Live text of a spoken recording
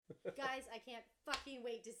Guys, I can't fucking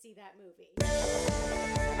wait to see that movie.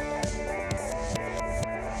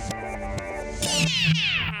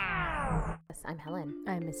 Yes, I'm Helen.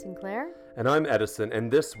 I'm Miss Sinclair. And I'm Edison,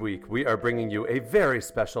 and this week we are bringing you a very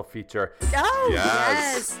special feature. Oh,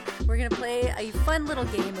 Yes. We're going to play a fun little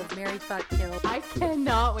game of Marry, Fuck, Kill. I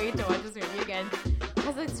cannot wait to watch this movie again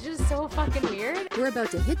because it's just so fucking weird. We're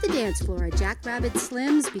about to hit the dance floor at Jackrabbit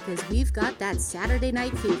Slim's because we've got that Saturday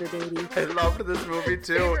night fever, baby. I loved this movie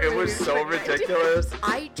too. It was so ridiculous.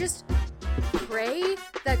 I just pray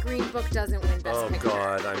that Green Book doesn't win Best Oh Picture.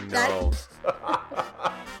 God, I know.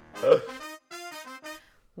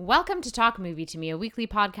 Welcome to Talk Movie to Me, a weekly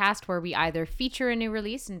podcast where we either feature a new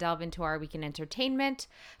release and delve into our weekend entertainment,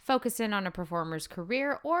 focus in on a performer's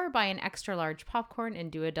career, or buy an extra large popcorn and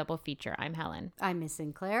do a double feature. I'm Helen. I'm Miss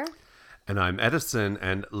Sinclair. And I'm Edison,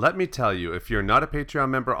 and let me tell you, if you're not a Patreon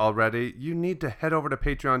member already, you need to head over to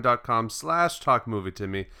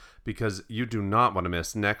patreon.com/talkmovietome because you do not want to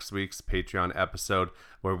miss next week's Patreon episode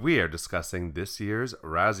where we are discussing this year's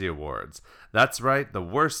Razzie Awards. That's right, the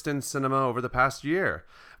worst in cinema over the past year.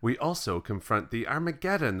 We also confront the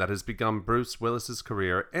Armageddon that has become Bruce Willis's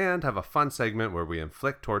career and have a fun segment where we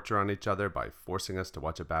inflict torture on each other by forcing us to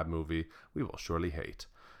watch a bad movie we will surely hate.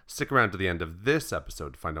 Stick around to the end of this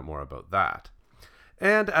episode to find out more about that.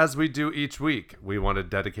 And as we do each week, we want to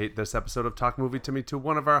dedicate this episode of Talk Movie to Me to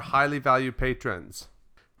one of our highly valued patrons.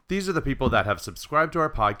 These are the people that have subscribed to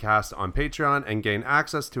our podcast on Patreon and gain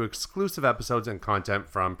access to exclusive episodes and content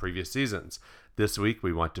from previous seasons. This week,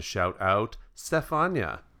 we want to shout out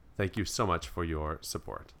Stefania. Thank you so much for your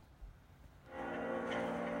support.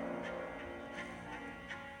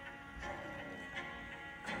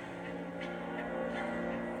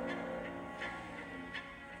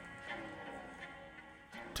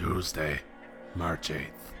 Tuesday, March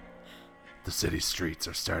 8th. The city streets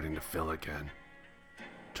are starting to fill again.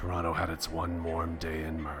 Toronto had its one warm day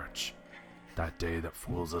in March. That day that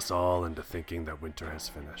fools us all into thinking that winter has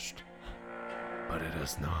finished. But it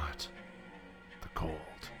has not. The cold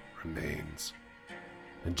remains.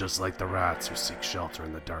 And just like the rats who seek shelter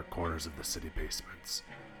in the dark corners of the city basements,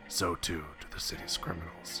 so too do the city's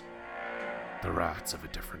criminals. The rats of a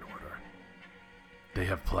different order. They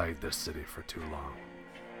have plagued this city for too long.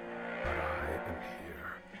 But I am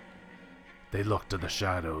here. They look to the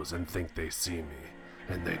shadows and think they see me,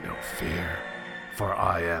 and they know fear. For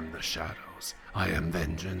I am the shadows. I am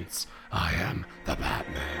vengeance. I am the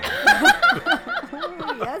Batman.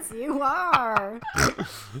 Yes, you are.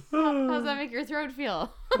 How's that make your throat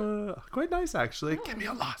feel? Quite nice, actually. Give me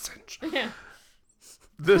a lozenge. Yeah.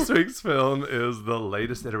 This week's film is the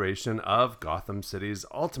latest iteration of Gotham City's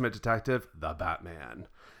ultimate detective, the Batman.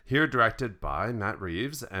 Here directed by Matt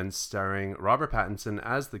Reeves and starring Robert Pattinson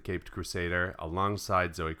as the Caped Crusader,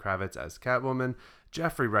 alongside Zoe Kravitz as Catwoman,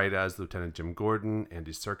 Jeffrey Wright as Lieutenant Jim Gordon,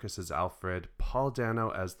 Andy Serkis as Alfred, Paul Dano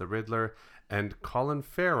as the Riddler, and Colin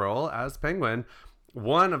Farrell as Penguin.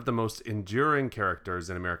 One of the most enduring characters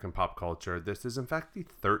in American pop culture. This is, in fact, the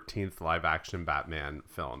 13th live-action Batman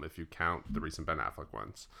film, if you count the recent Ben Affleck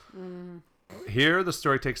ones. Here, the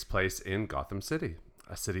story takes place in Gotham City,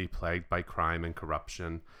 a city plagued by crime and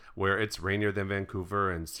corruption, where it's rainier than Vancouver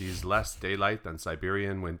and sees less daylight than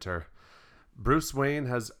Siberian winter. Bruce Wayne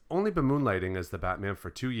has only been moonlighting as the Batman for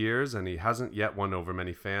 2 years, and he hasn't yet won over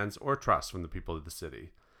many fans or trust from the people of the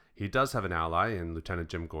city. He does have an ally in Lieutenant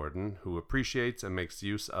Jim Gordon, who appreciates and makes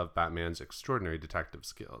use of Batman's extraordinary detective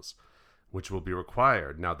skills, which will be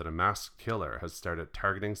required now that a masked killer has started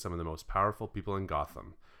targeting some of the most powerful people in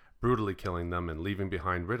Gotham, brutally killing them and leaving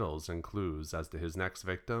behind riddles and clues as to his next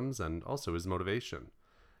victims and also his motivation.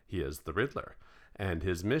 He is the Riddler, and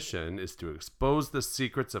his mission is to expose the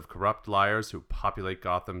secrets of corrupt liars who populate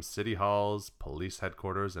Gotham's city halls, police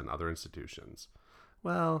headquarters, and other institutions.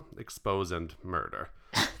 Well, expose and murder.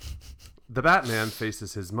 The Batman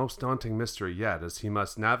faces his most daunting mystery yet as he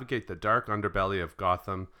must navigate the dark underbelly of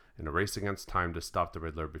Gotham in a race against time to stop the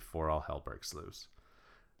Riddler before all hell breaks loose.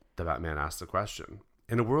 The Batman asks the question,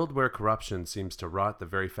 in a world where corruption seems to rot the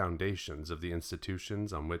very foundations of the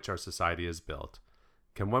institutions on which our society is built,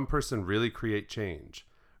 can one person really create change,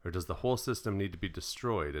 or does the whole system need to be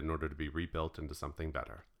destroyed in order to be rebuilt into something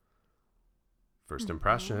better? First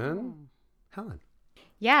impression, Helen.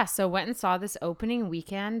 Yeah, so went and saw this opening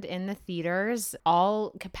weekend in the theaters.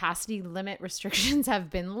 All capacity limit restrictions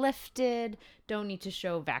have been lifted. Don't need to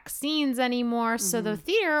show vaccines anymore. So the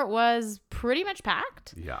theater was pretty much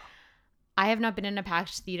packed. Yeah. I have not been in a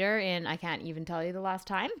packed theater in, I can't even tell you the last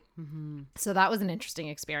time. So that was an interesting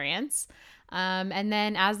experience. And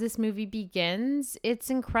then as this movie begins,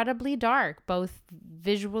 it's incredibly dark, both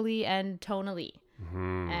visually and tonally.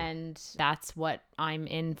 And that's what I'm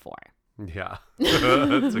in for. Yeah.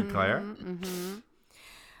 To Claire?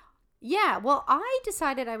 Yeah, well, I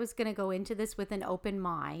decided I was going to go into this with an open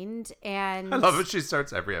mind, and I love it. She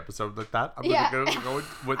starts every episode like that. I'm going to go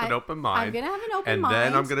with an open mind. I'm going to have an open mind. And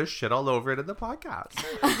then I'm going to shit all over it in the podcast.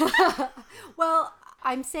 Well,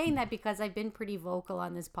 I'm saying that because I've been pretty vocal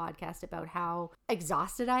on this podcast about how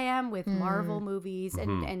exhausted I am with Marvel movies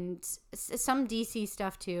and some DC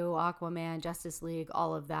stuff too, Aquaman, Justice League,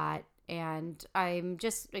 all of that. And I'm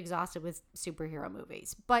just exhausted with superhero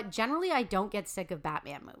movies. But generally, I don't get sick of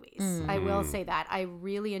Batman movies. I will say that. I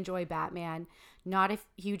really enjoy Batman. Not a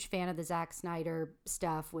huge fan of the Zack Snyder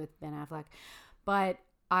stuff with Ben Affleck. But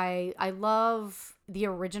I love the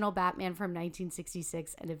original Batman from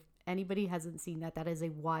 1966. And if anybody hasn't seen that, that is a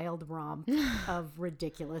wild romp of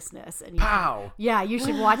ridiculousness. And you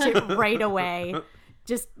should watch it right away.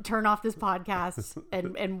 Just turn off this podcast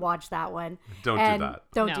and watch that one. Don't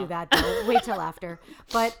do that though. Wait till after.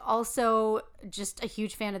 But also just a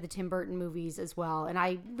huge fan of the Tim Burton movies as well. And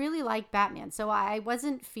I really like Batman. So I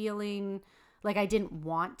wasn't feeling like I didn't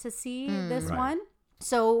want to see this one.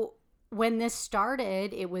 So when this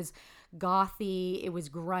started, it was gothy, it was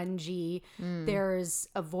grungy. There's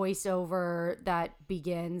a voiceover that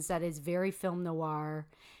begins that is very film noir.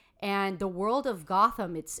 And the world of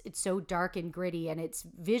Gotham, it's so dark and gritty, and it's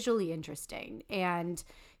visually interesting. And,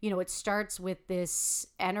 you know, it starts with this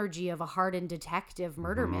energy of a hardened detective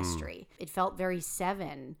murder mystery. It felt very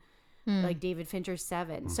Seven, like David Fincher's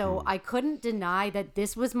Seven. So I couldn't deny that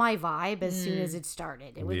this was my vibe as soon as it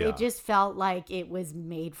started. It just felt like it was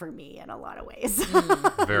made for me in a lot of ways.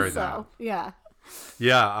 Very so, yeah.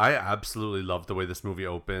 Yeah, I absolutely love the way this movie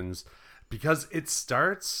opens. Because it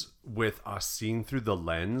starts with us seeing through the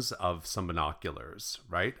lens of some binoculars,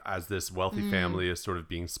 right? As this wealthy family is sort of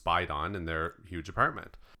being spied on in their huge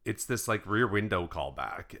apartment. It's this like rear window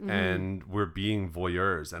callback and we're being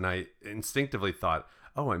voyeurs. And I instinctively thought,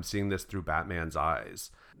 oh, I'm seeing this through Batman's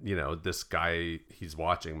eyes. You know, this guy he's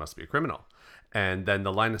watching must be a criminal. And then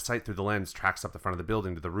the line of sight through the lens tracks up the front of the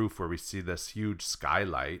building to the roof where we see this huge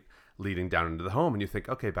skylight leading down into the home. And you think,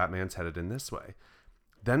 okay, Batman's headed in this way.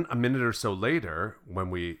 Then a minute or so later,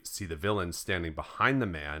 when we see the villain standing behind the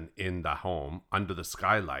man in the home under the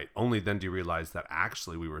skylight, only then do you realize that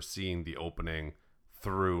actually we were seeing the opening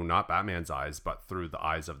through not Batman's eyes, but through the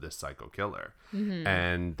eyes of this psycho killer.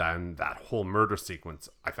 And then that whole murder sequence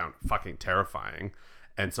I found fucking terrifying.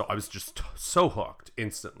 And so I was just so hooked,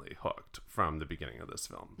 instantly hooked from the beginning of this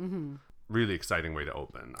film. Really exciting way to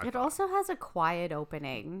open. It also has a quiet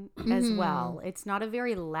opening as well. It's not a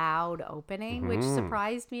very loud opening, which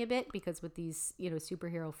surprised me a bit because with these, you know,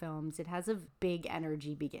 superhero films, it has a big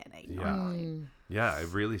energy beginning. Yeah, it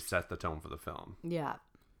really set the tone for the film. Yeah.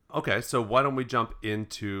 Okay, so why don't we jump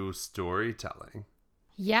into storytelling?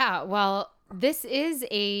 Yeah, well, this is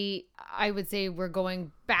I would say we're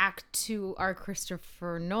going back to our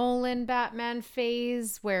Christopher Nolan Batman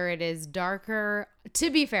phase where it is darker. To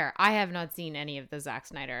be fair, I have not seen any of the Zack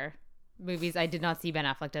Snyder movies. I did not see Ben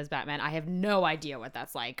Affleck as Batman. I have no idea what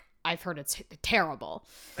that's like. I've heard it's terrible.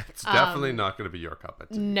 It's definitely not going to be your cup of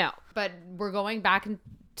tea. No, but we're going back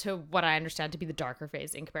to what I understand to be the darker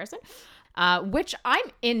phase in comparison, which I'm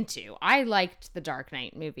into. I liked the Dark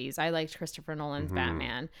Knight movies. I liked Christopher Nolan's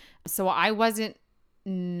Batman. So I wasn't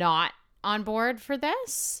not on board for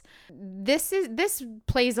this. This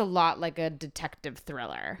plays a lot like a detective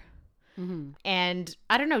thriller. And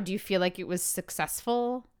I don't know, do you feel like it was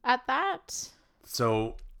successful at that?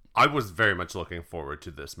 So I was very much looking forward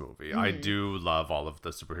to this movie. I do love all of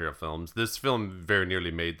the superhero films. This film very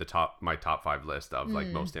nearly made my top 5 list of like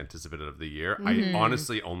most anticipated of the year. I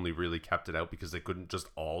honestly only really kept it out because they couldn't just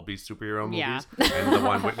all be superhero movies and the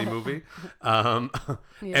one Whitney movie.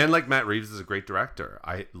 And like Matt Reeves is a great director.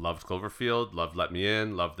 I loved Cloverfield, loved Let Me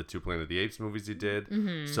In, loved the 2 Planet of the Apes movies he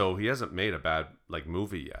did. So he hasn't made a bad like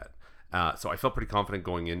movie yet. So I felt pretty confident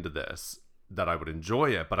going into this that I would enjoy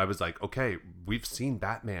it, but I was like, okay, we've seen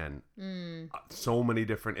Batman, so many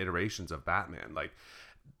different iterations of Batman. Like,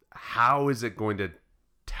 how is it going to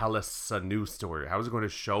tell us a new story? How is it going to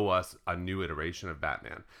show us a new iteration of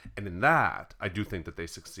Batman? And in that, I do think that they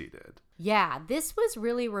succeeded. Yeah, this was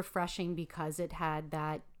really refreshing because it had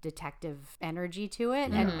that detective energy to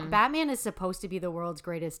it. And Batman is supposed to be the world's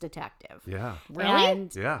greatest detective. Yeah. Really?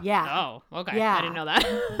 And yeah. Oh, okay. Yeah. I didn't know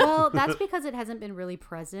that. Well, that's because it hasn't been really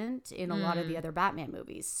present in a lot of the other Batman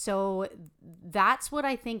movies. So that's what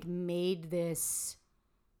I think made this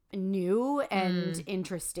new and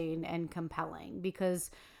interesting and compelling,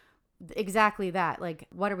 because exactly that, like,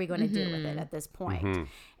 what are we going to do with it at this point?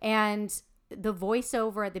 And the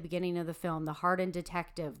voiceover at the beginning of the film, the hardened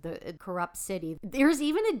detective, the corrupt city. There's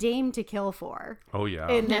even a dame to kill for. Oh, yeah.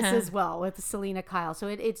 In this as well with Selena Kyle. So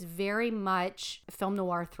it's very much film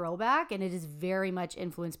noir throwback, and it is very much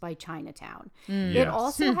influenced by Chinatown. It Yes.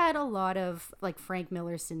 also had a lot of like Frank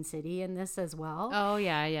Miller's Sin City in this as well. Oh,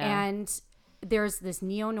 yeah. And there's this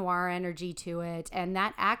neo-noir energy to it, and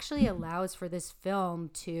that actually allows for this film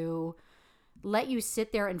to let you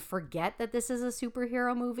sit there and forget that this is a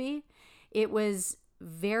superhero movie. It was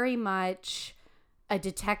very much a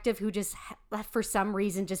detective who just, for some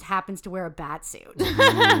reason, just happens to wear a bat suit.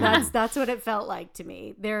 That's what it felt like to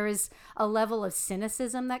me. There's a level of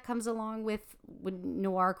cynicism that comes along with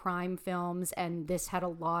noir crime films, and this had a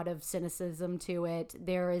lot of cynicism to it.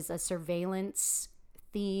 There is a surveillance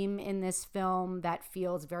theme in this film that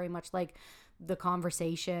feels very much like The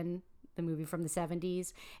Conversation, the movie from the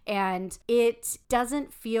 70s. And it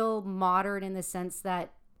doesn't feel modern in the sense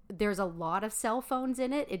that there's a lot of cell phones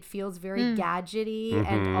in it. It feels very gadgety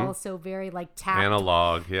and also very like tapped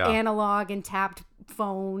analog and tapped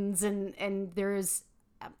phones, and there's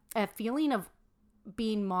a feeling of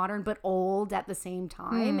being modern but old at the same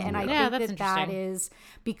time. And I think that is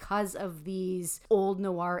because of these old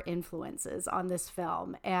noir influences on this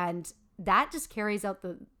film, and that just carries out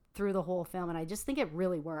through the whole film, and I just think it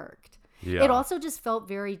really worked. Yeah. It also just felt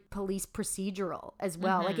very police procedural as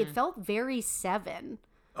well. Like it felt very Seven.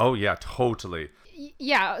 Oh, yeah, totally.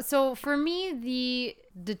 Yeah, so for me, the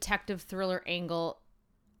detective thriller angle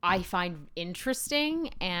I find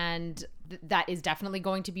interesting, and that is definitely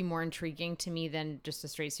going to be more intriguing to me than just a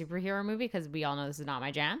straight superhero movie, because we all know this is not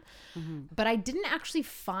my jam. But I didn't actually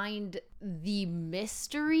find the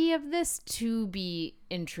mystery of this to be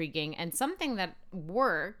intriguing, and something that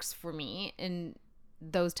works for me in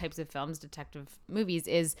those types of films, detective movies,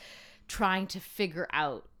 is trying to figure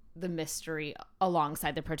out the mystery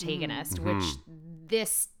alongside the protagonist, which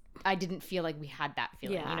this, I didn't feel like we had that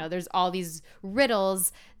feeling. Yeah. You know, there's all these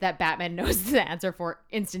riddles that Batman knows the answer for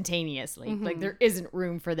instantaneously. Like there isn't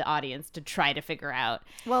room for the audience to try to figure out.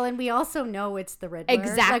 Well, and we also know it's the Riddler.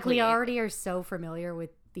 Exactly. Like we already are so familiar with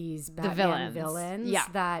these Batman villains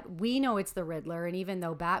that we know it's the Riddler, and even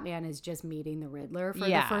though Batman is just meeting the Riddler for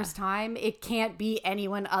the first time, it can't be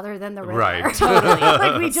anyone other than the Riddler. Right. Totally.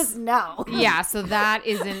 Like we just know. Yeah, so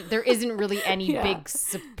there isn't really any big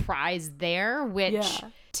surprise there, which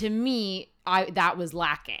to me, that was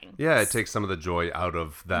lacking. Yeah, it takes some of the joy out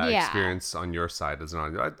of that experience on your side as an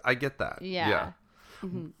audience. I get that. Yeah.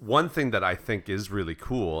 One thing that I think is really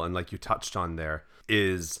cool, and like you touched on there,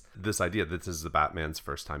 is this idea that this is the Batman's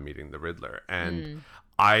first time meeting the Riddler. And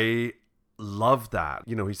I love that.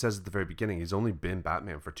 You know, he says at the very beginning, he's only been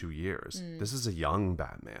Batman for 2 years. This is a young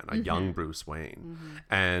Batman, a young Bruce Wayne.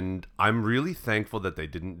 And I'm really thankful that they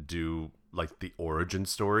didn't do like the origin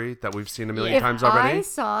story that we've seen a million times already. I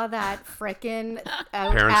saw that frickin'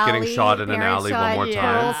 Parents getting shot in an alley one more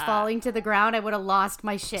time. Girls falling to the ground, I would have lost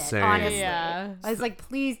my shit, Same. honestly. Yeah. I was like,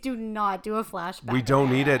 please do not do a flashback. We don't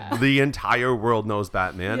need it. The entire world knows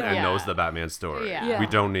Batman and knows the Batman story. Yeah. We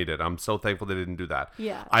don't need it. I'm so thankful they didn't do that.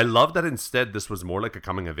 Yeah. I love that instead this was more like a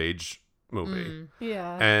coming of age movie.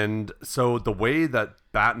 Yeah. And so the way that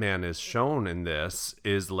Batman is shown in this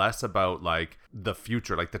is less about like the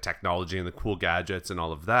future, like the technology and the cool gadgets and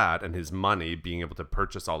all of that, and his money, being able to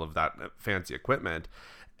purchase all of that fancy equipment.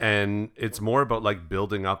 And it's more about like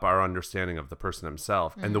building up our understanding of the person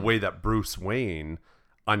himself and the way that Bruce Wayne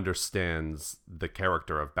understands the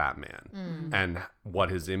character of Batman and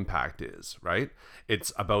what his impact is, right?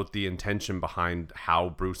 It's about the intention behind how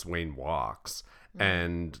Bruce Wayne walks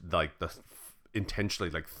and like the intentionally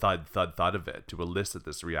like thud of it to elicit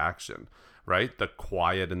this reaction, right? The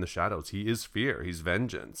quiet in the shadows. He is fear. He's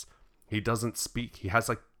vengeance. He doesn't speak. He has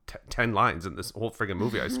like 10 lines in this whole friggin'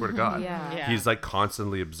 movie, I swear to God. He's like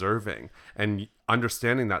constantly observing and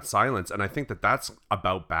understanding that silence. And I think that that's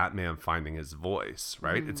about Batman finding his voice,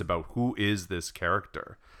 right? It's about who is this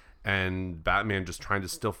character, and Batman just trying to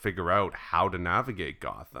still figure out how to navigate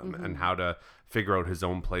Gotham and how to figure out his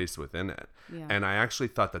own place within it. And I actually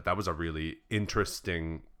thought that was a really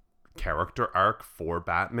interesting character arc for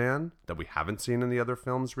Batman that we haven't seen in the other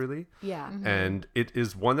films, really. And it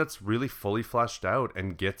is one that's really fully fleshed out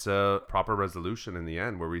and gets a proper resolution in the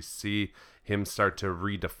end, where we see him start to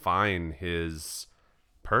redefine his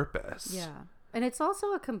purpose. And it's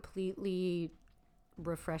also a completely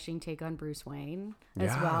refreshing take on Bruce Wayne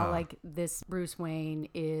as well. Like, this Bruce Wayne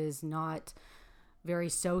is not very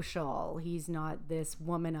social. He's not this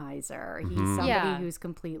womanizer. He's somebody who's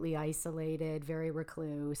completely isolated, very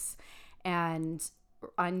recluse, and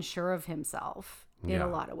unsure of himself in a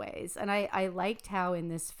lot of ways. And I liked how in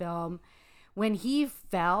this film, when he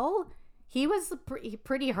fell, he was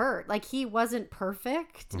pretty hurt. Like, he wasn't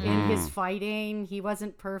perfect in his fighting. He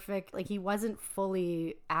wasn't perfect. Like, he wasn't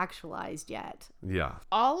fully actualized yet. Yeah.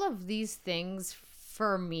 All of these things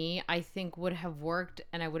for me, I think would have worked,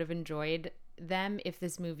 and I would have enjoyed them if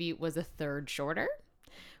this movie was a third shorter.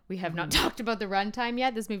 We have not talked about the runtime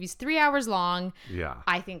yet. This movie's 3 hours long. Yeah.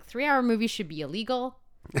 I think 3-hour movies should be illegal.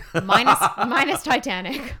 minus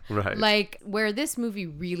Titanic. Right. Like, where this movie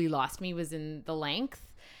really lost me was in the length,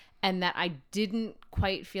 and that I didn't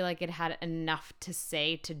quite feel like it had enough to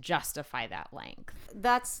say to justify that length.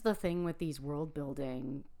 That's the thing with these world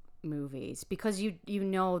building movies, because you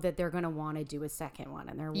know that they're going to want to do a second one,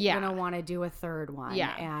 and they're going to want to do a third one,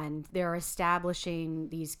 and they're establishing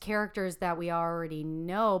these characters that we already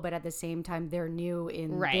know, but at the same time they're new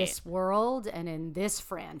in this world and in this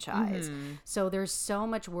franchise. So there's so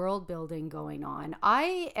much world building going on.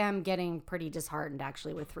 I am getting pretty disheartened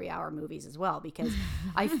actually with 3-hour movies as well, because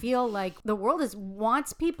I feel like the world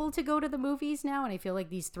wants people to go to the movies now, and I feel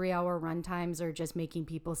like these 3-hour runtimes are just making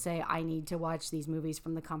people say, I need to watch these movies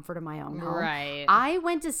from the comfort of my own home. Right. I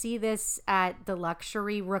went to see this at the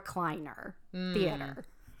luxury recliner theater.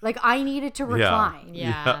 Like, I needed to recline.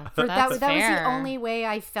 Yeah. That was the fair. only way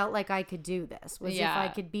I felt like I could do this, was if I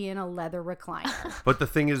could be in a leather recliner. But the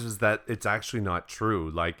thing is that it's actually not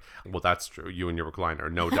true. Like, well, that's true. You and your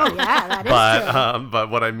recliner, no doubt. Yeah, that is true. But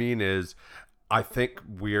what I mean is, I think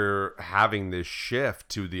we're having this shift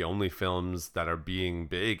to the only films that are being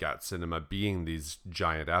big at cinema being these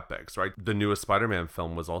giant epics, right? The newest Spider-Man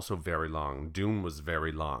film was also very long. Dune was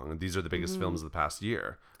very long. These are the biggest films of the past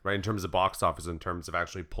year, right? In terms of box office, in terms of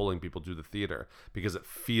actually pulling people to the theater, because it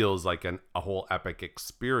feels like a whole epic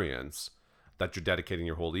experience that you're dedicating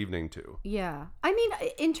your whole evening to. Yeah. I mean,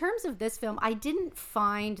 in terms of this film, I didn't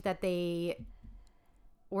find that they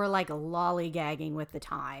were like lollygagging with the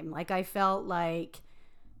time. Like, I felt like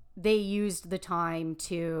they used the time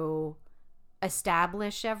to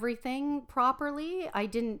establish everything properly. I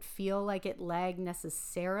didn't feel like it lagged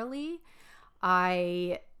necessarily.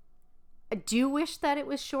 I do wish that it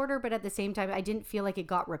was shorter, but at the same time, I didn't feel like it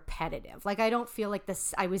got repetitive. Like, I don't feel like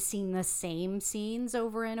I was seeing the same scenes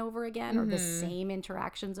over and over again, or the same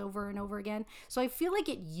interactions over and over again. So I feel like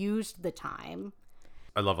it used the time.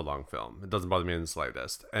 I love a long film. It doesn't bother me in the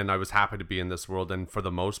slightest. And I was happy to be in this world. And for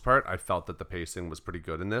the most part, I felt that the pacing was pretty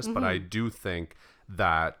good in this. But I do think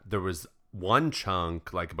that there was one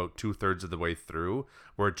chunk, like about 2/3 of the way through,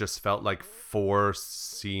 where it just felt like 4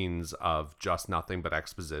 scenes of just nothing but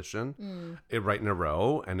exposition right in a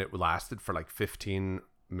row. And it lasted for like 15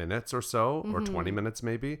 minutes or so, or 20 minutes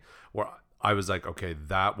maybe, where I was like, okay,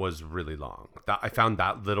 that was really long. I found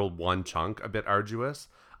that little one chunk a bit arduous.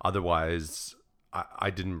 Otherwise, I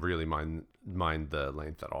didn't really mind the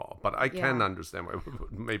length at all, but I can understand why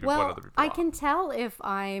maybe put other people I off. can tell if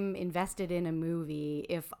I'm invested in a movie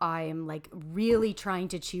if I'm like really trying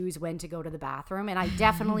to choose when to go to the bathroom, and I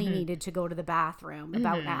definitely needed to go to the bathroom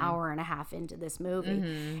about an hour and a half into this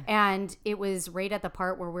movie, and it was right at the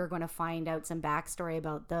part where we're going to find out some backstory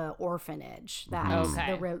about the orphanage that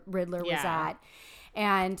the Riddler was at.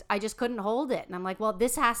 And I just couldn't hold it. And I'm like, well,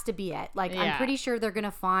 this has to be it. Like, I'm pretty sure they're going to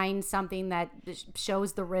find something that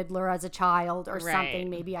shows the Riddler as a child or something.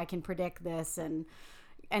 Maybe I can predict this. And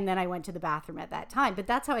then I went to the bathroom at that time. But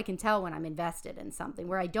that's how I can tell when I'm invested in something,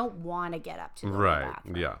 where I don't want to get up to go to the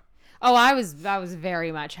bathroom. Yeah. Oh, I was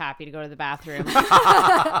very much happy to go to the bathroom.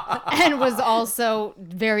 And was also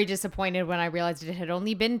very disappointed when I realized it had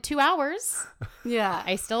only been 2 hours. Yeah.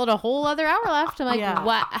 I still had a whole other hour left. I'm like,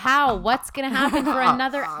 what? How? What's going to happen for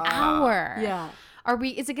another hour? Yeah.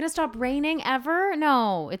 Is it going to stop raining ever?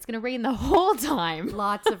 No, it's going to rain the whole time.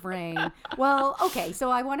 Lots of rain. Well, okay. So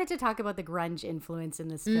I wanted to talk about the grunge influence in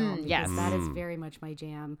this film. Yes. Because that is very much my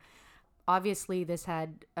jam. Obviously, this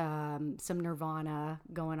had some Nirvana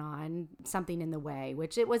going on, Something in the Way,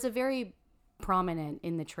 which it was a very prominent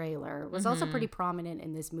in the trailer. It was also pretty prominent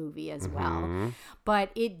in this movie as well.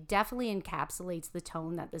 But it definitely encapsulates the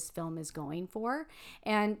tone that this film is going for.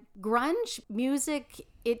 And grunge music,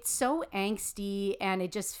 it's so angsty, and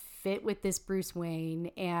it just fit with this Bruce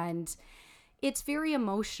Wayne. And it's very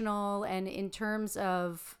emotional, and in terms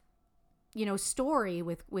of, you know, story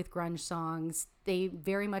with grunge songs, they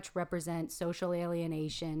very much represent social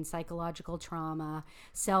alienation, psychological trauma,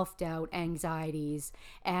 self-doubt, anxieties,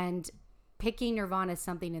 and picking Nirvana's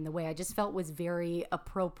Something in the Way, I just felt was very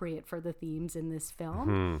appropriate for the themes in this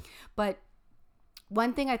film. But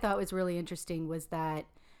one thing I thought was really interesting was that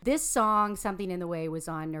this song, Something in the Way, was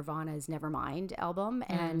on Nirvana's Nevermind album,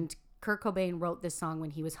 and Kurt Cobain wrote this song when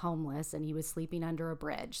he was homeless and he was sleeping under a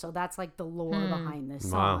bridge. So that's like the lore behind this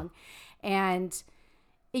song. And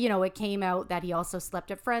you know, it came out that he also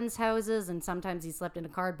slept at friends' houses, and sometimes he slept in a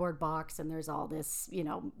cardboard box, and there's all this, you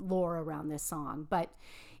know, lore around this song. But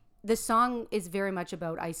the song is very much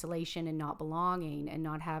about isolation and not belonging and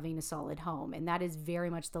not having a solid home. And that is very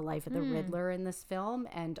much the life of the Riddler in this film,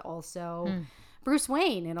 and also Bruce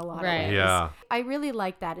Wayne in a lot of ways. Yeah. I really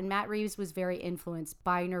like that. And Matt Reeves was very influenced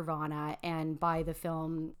by Nirvana and by the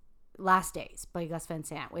film Last Days by Gus Van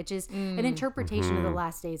Sant, which is an interpretation of the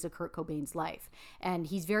last days of Kurt Cobain's life. And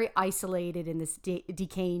he's very isolated in this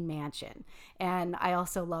decaying mansion. And I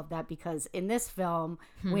also love that because in this film,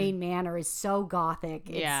 Wayne Manor is so gothic.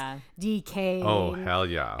 It's decaying. Oh, hell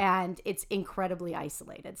yeah. And it's incredibly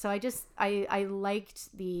isolated. So I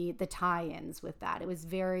liked the tie-ins with that. It was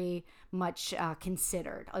very much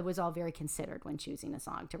considered. It was all very considered when choosing a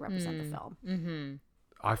song to represent the film. Mm-hmm.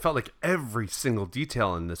 I felt like every single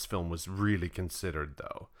detail in this film was really considered,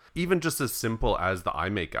 though. Even just as simple as the eye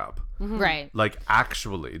makeup. Right. Like,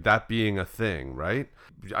 actually, that being a thing, right?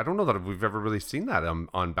 I don't know that we've ever really seen that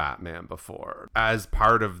on Batman before as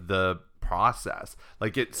part of the process.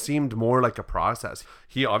 Like, it seemed more like a process.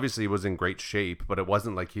 He obviously was in great shape, but it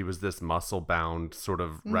wasn't like he was this muscle-bound sort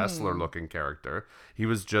of wrestler-looking character. He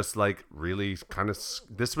was just like really kind of...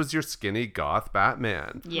 This was your skinny goth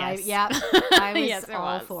Batman. Yes. I was Yes, it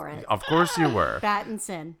all was. for it. Of course you were.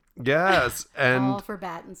 Pattinson. Yes, and All for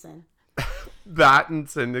Pattinson.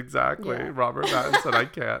 Pattinson, exactly. Yeah. Robert Pattinson, I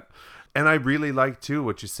can't. And I really like, too,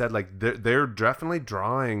 what you said. Like, they're definitely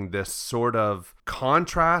drawing this sort of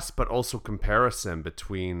contrast, but also comparison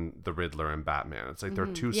between the Riddler and Batman. It's like they're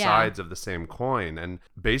two sides of the same coin. And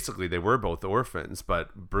basically, they were both orphans,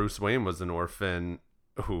 but Bruce Wayne was an orphan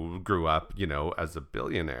who grew up, you know, as a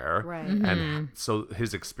billionaire. Right. And so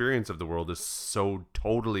his experience of the world is so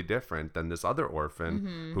totally different than this other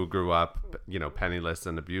orphan who grew up, you know, penniless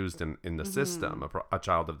and abused in the system, a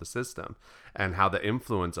child of the system, and how the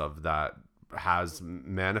influence of that has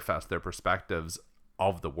manifest their perspectives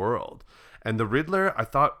of the world. And the Riddler, I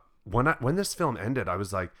thought when this film ended, I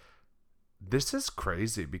was like, this is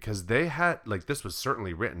crazy, because they had, like, this was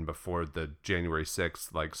certainly written before the January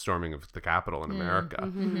 6th, like, storming of the Capitol in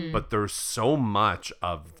America. But there's so much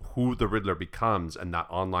of who the Riddler becomes and that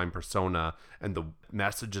online persona and the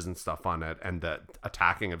messages and stuff on it and the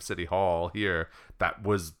attacking of City Hall here that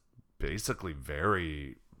was basically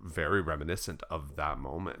very, very reminiscent of that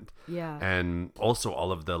moment. Yeah. And also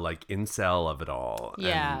all of the, like, incel of it all.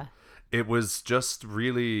 Yeah. And it was just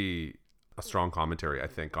really a strong commentary, I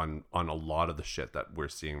think, on a lot of the shit that we're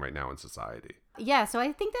seeing right now in society. Yeah, so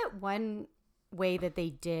I think that one way that they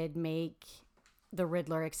did make the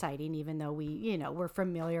Riddler exciting, even though we're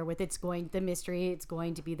familiar with the mystery, it's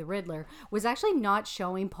going to be the Riddler, was actually not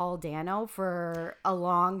showing Paul Dano for a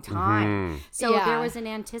long time. So there was an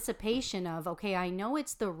anticipation of, okay, I know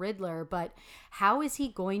it's the Riddler, but how is he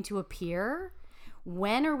going to appear?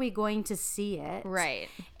 When are we going to see it? Right.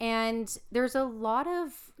 And there's a lot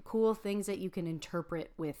of cool things that you can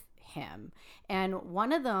interpret with him. And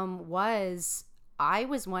one of them was, I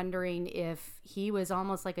was wondering if he was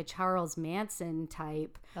almost like a Charles Manson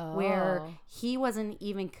type, where he wasn't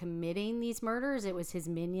even committing these murders. It was his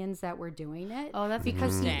minions that were doing it. Oh, that's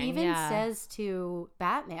because he interesting. even Yeah. says to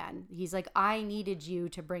Batman, he's like, I needed you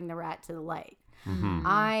to bring the rat to the light.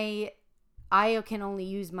 I can only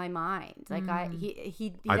use my mind. Like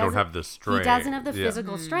he I don't have the strength. He doesn't have the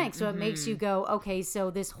physical strength. So it makes you go, okay,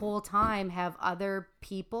 so this whole time have other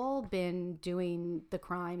people been doing the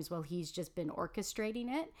crimes while he's just been orchestrating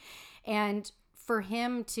it? And for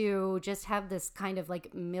him to just have this kind of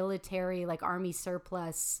like military, like army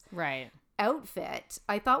surplus Right. outfit,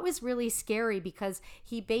 I thought was really scary, because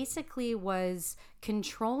he basically was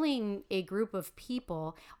controlling a group of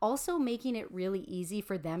people, also making it really easy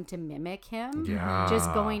for them to mimic him. Yeah.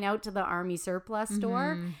 Just going out to the army surplus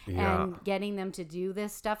store Yeah. and getting them to do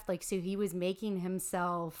this stuff. Like, so he was making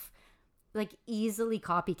himself like easily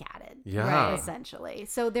copycatted. Yeah. Essentially.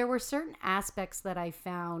 So there were certain aspects that I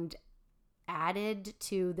found added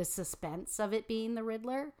to the suspense of it being the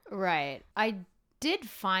Riddler. Right. I did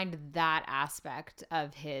find that aspect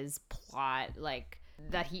of his plot, like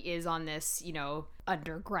that he is on this, you know,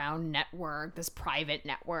 underground network, this private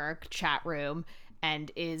network chat room,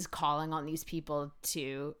 and is calling on these people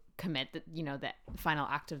to commit the, you know, the final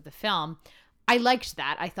act of the film. I liked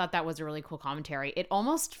that. I thought that was a really cool commentary. It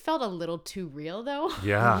almost felt a little too real, though.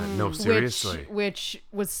 Yeah, no, seriously. Which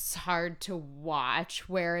was hard to watch.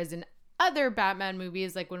 Whereas in other Batman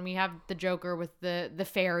movies, like when we have the Joker with the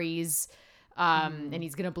fairies, and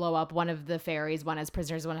he's gonna blow up one of the ferries, one has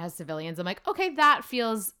prisoners, one has civilians, I'm like, okay, that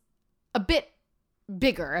feels a bit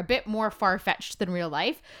bigger, a bit more far-fetched than real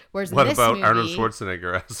life. Whereas What in this about movie, Arnold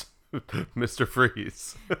Schwarzenegger as Mr.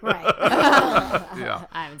 Freeze. Right. Yeah.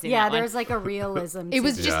 I haven't seen Yeah, that one. there's like a realism. It to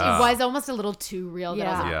was it. just, Yeah. it was almost a little too real. That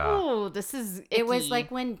I was like, Yeah. oh, this is It was icky.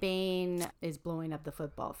 like when Bane is blowing up the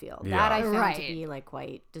football field. Yeah. That I found to Right. be like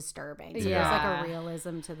quite disturbing. So Yeah. there's like a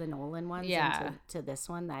realism to the Nolan ones Yeah. and to this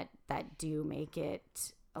one that do make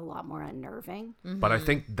it a lot more unnerving. But I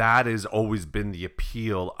think that has always been the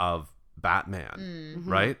appeal of Batman,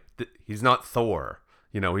 right? He's not Thor.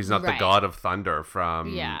 He's not the Right. god of thunder from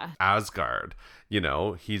Yeah. Asgard.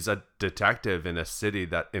 He's a detective in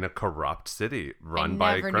a corrupt city run I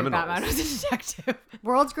by never knew criminals. Batman was a detective.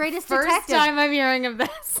 World's greatest First detective. time I'm hearing of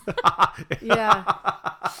this. Yeah.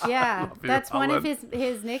 Yeah. Love you, That's one of Ellen.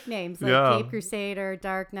 his nicknames. Like Yeah. Cape Crusader,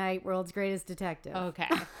 Dark Knight, World's greatest detective. Okay.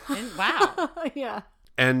 And wow. Yeah.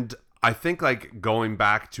 And I think, like, going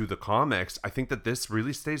back to the comics, I think that this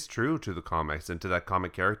really stays true to the comics and to that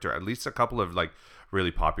comic character, at least a couple of, like,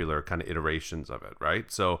 really popular kind of iterations of it,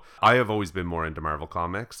 right? So I have always been more into Marvel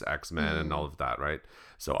Comics, X-Men, and all of that, right?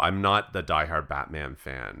 So I'm not the diehard Batman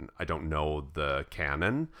fan. I don't know the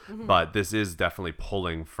canon, but this is definitely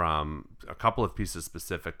pulling from a couple of pieces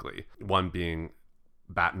specifically. One being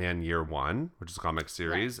Batman Year One, which is a comic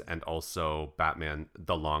series, and also Batman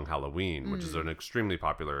The Long Halloween, which is an extremely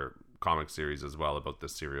popular comic series as well about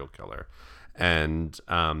this serial killer. And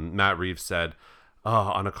Matt Reeves said,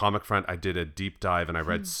 on a comic front, I did a deep dive and I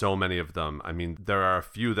read so many of them. I mean, there are a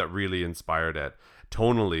few that really inspired it.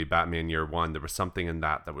 Tonally, Batman Year One, there was something in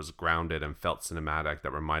that was grounded and felt cinematic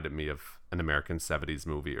that reminded me of an American 70s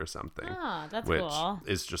movie or something. Oh, that's which cool.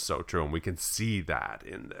 is just so true. And we can see that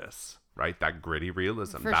in this, right? That gritty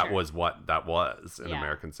realism. For that sure. was what that was in Yeah.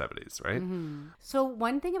 American 70s, right? So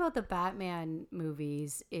one thing about the Batman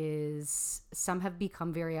movies is some have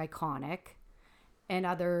become very iconic and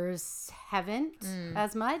others haven't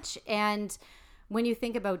as much. And when you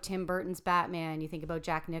think about Tim Burton's Batman, you think about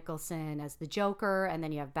Jack Nicholson as the Joker, and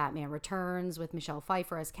then you have Batman Returns with Michelle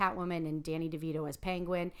Pfeiffer as Catwoman and Danny DeVito as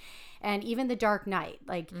Penguin, and even The Dark Knight.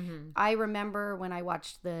 Like, I remember when I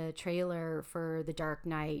watched the trailer for The Dark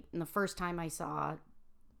Knight, and the first time I saw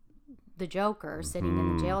the Joker sitting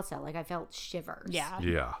in the jail cell, like, I felt shivers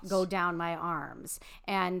Yeah. go down my arms.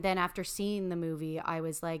 And then after seeing the movie, I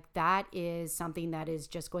was like, that is something that is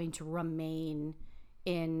just going to remain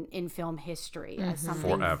in film history as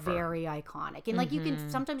something Forever. very iconic. And like, you can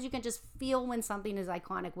sometimes you can just feel when something is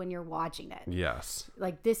iconic when you're watching it. Yes.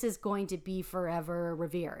 Like, this is going to be forever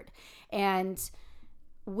revered. And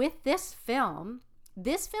with this film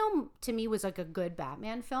to me was like a good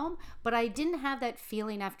Batman film, but I didn't have that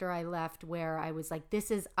feeling after I left where I was like, this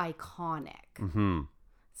is iconic.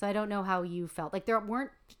 So I don't know how you felt. Like, there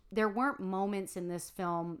weren't moments in this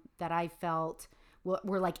film that I felt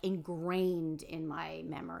were like ingrained in my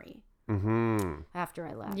memory after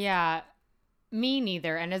I left. Yeah, me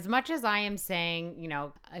neither. And as much as I am saying,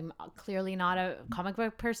 I'm clearly not a comic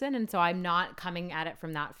book person, and so I'm not coming at it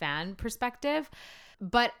from that fan perspective,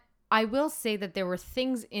 but I will say that there were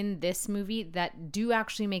things in this movie that do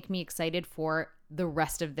actually make me excited for the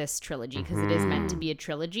rest of this trilogy, because it is meant to be a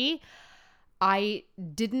trilogy. I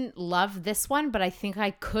didn't love this one, but I think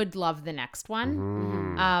I could love the next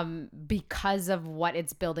one because of what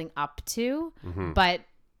it's building up to. But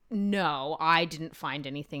no, I didn't find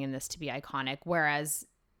anything in this to be iconic, whereas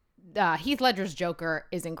Heath Ledger's Joker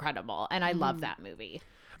is incredible, and I love that movie.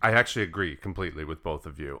 I actually agree completely with both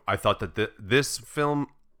of you. I thought that this film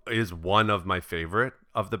is one of my favorite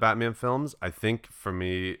of the Batman films. I think for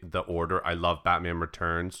me, the order, I love Batman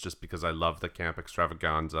Returns just because I love the camp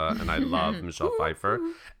extravaganza and I love Michelle Pfeiffer.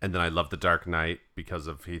 And then I love The Dark Knight because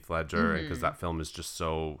of Heath Ledger and because that film is just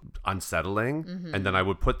so unsettling. And then I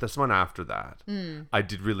would put this one after that. I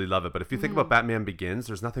did really love it. But if you think about Batman Begins,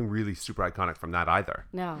 there's nothing really super iconic from that either.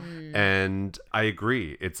 No. And I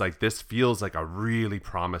agree. It's like, this feels like a really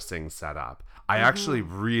promising setup. I actually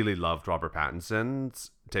really loved Robert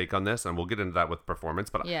Pattinson's take on this, and we'll get into that with performance,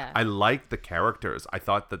 but Yeah. I liked the characters. I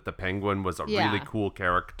thought that the Penguin was a Yeah. really cool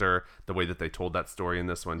character, the way that they told that story in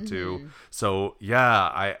this one too. So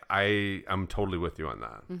yeah, I'm totally with you on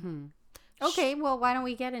that. Okay, well, why don't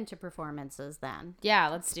we get into performances then? Yeah,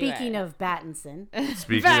 let's do it. Speaking of Battinson.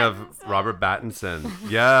 Speaking of Robert Pattinson,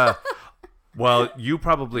 yeah. Well, you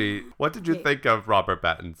probably, what did you think of Robert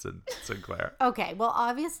Pattinson, Sinclair? Okay, well,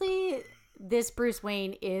 obviously, this Bruce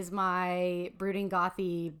Wayne is my brooding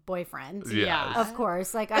gothy boyfriend. Yeah. Of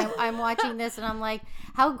course. Like, I'm watching this and I'm like,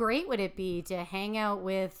 how great would it be to hang out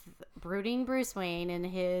with brooding Bruce Wayne in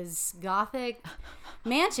his gothic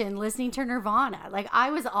mansion listening to Nirvana. Like, I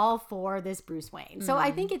was all for this Bruce Wayne. So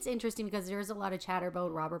I think it's interesting because there's a lot of chatter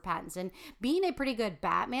about Robert Pattinson being a pretty good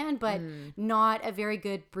Batman, but not a very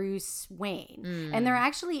good Bruce Wayne. And there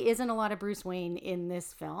actually isn't a lot of Bruce Wayne in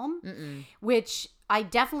this film, which I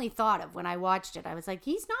definitely thought of when I watched it. I was like,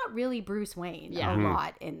 he's not really Bruce Wayne a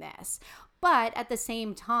lot in this. But at the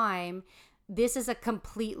same time, this is a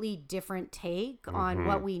completely different take on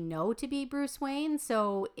what we know to be Bruce Wayne.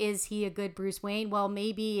 So is he a good Bruce Wayne? Well,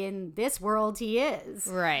 maybe in this world he is.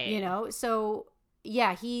 Right. You know? So,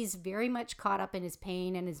 yeah, he's very much caught up in his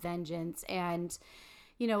pain and his vengeance. And,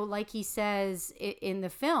 you know, like he says in the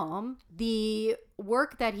film, the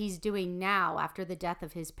work that he's doing now after the death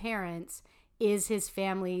of his parents is his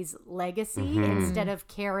family's legacy instead of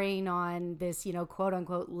carrying on this, you know, quote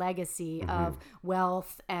unquote legacy of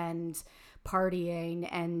wealth and partying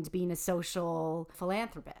and being a social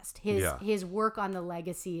philanthropist. His work on the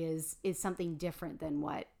legacy is something different than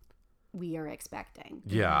what we are expecting.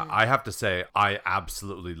 Yeah, I have to say, I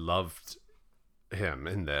absolutely loved him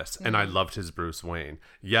in this, and I loved his Bruce Wayne.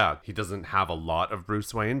 Yeah, he doesn't have a lot of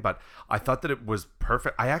Bruce Wayne, but I thought that it was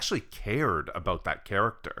perfect. I actually cared about that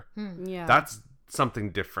character. Yeah. That's something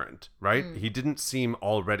different, right? He didn't seem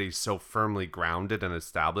already so firmly grounded and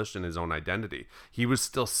established in his own identity. He was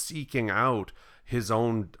still seeking out his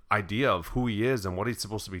own idea of who he is and what he's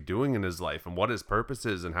supposed to be doing in his life and what his purpose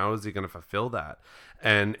is and how is he going to fulfill that.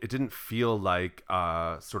 And it didn't feel like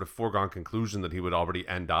a sort of foregone conclusion that he would already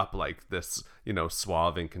end up like this, you know,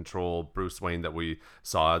 suave and control Bruce Wayne that we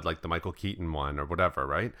saw, like the Michael Keaton one or whatever,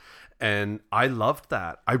 right? And I loved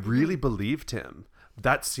that. I really believed him.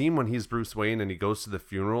 That scene when he's Bruce Wayne and he goes to the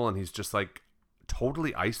funeral and he's just like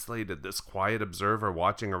totally isolated, this quiet observer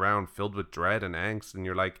watching around filled with dread and angst, and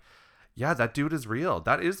you're like, yeah, that dude is real.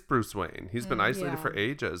 That is Bruce Wayne. He's been isolated for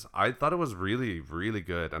ages. I thought it was really, really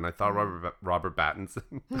good. And I thought Robert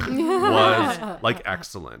Pattinson was like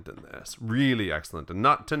excellent in this. Really excellent. And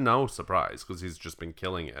not to no surprise because he's just been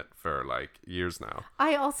killing it for like years now.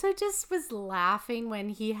 I also just was laughing when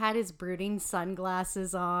he had his brooding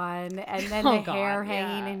sunglasses on and then the hair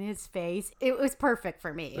hanging in his face. It was perfect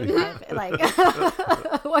for me. Like,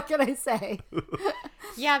 what can I say?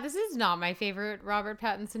 Yeah, this is not my favorite Robert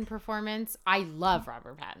Pattinson performance. I love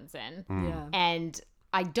Robert Pattinson. Yeah. And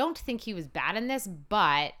I don't think he was bad in this,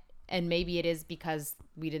 but, and maybe it is because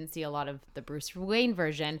we didn't see a lot of the Bruce Wayne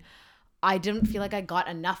version, I didn't feel like I got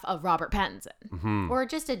enough of Robert Pattinson. Or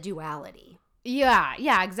just a duality.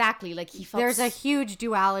 Yeah, exactly. Like he felt There's a huge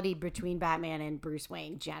duality between Batman and Bruce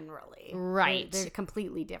Wayne generally. Right. They're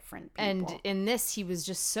completely different people. And in this, he was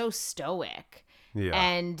just so stoic. Yeah.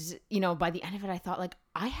 And, you know, by the end of it, I thought, like,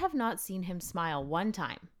 I have not seen him smile one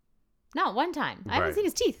time. Not one time. I haven't Right. seen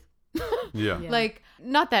his teeth. Yeah. Like,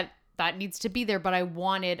 not that that needs to be there, but I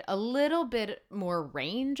wanted a little bit more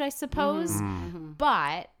range, I suppose.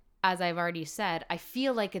 But as I've already said, I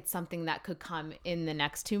feel like it's something that could come in the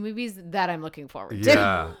next two movies that I'm looking forward to.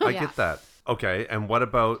 Yeah, I get that. Okay, and what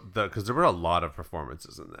about because there were a lot of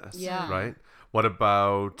performances in this, Yeah. right? What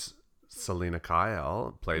about Selena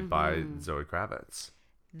Kyle, played by Zoe Kravitz?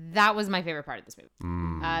 That was my favorite part of this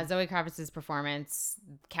movie. Zoe Kravitz's performance,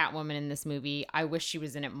 Catwoman in this movie, I wish she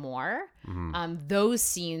was in it more. Those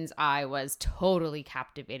scenes I was totally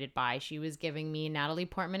captivated by. She was giving me Natalie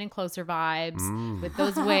Portman and Closer vibes with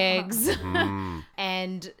those wigs.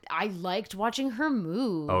 And I liked watching her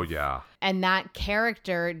move. Oh, yeah. And that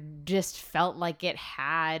character just felt like it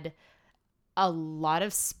had a lot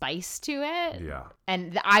of spice to it. Yeah.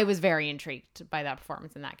 And I was very intrigued by that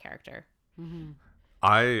performance in that character.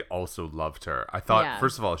 I also loved her. I thought, Yeah.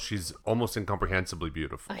 first of all, she's almost incomprehensibly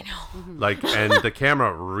beautiful. I know. Like, and the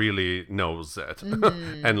camera really knows it.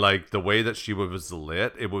 And like the way that she was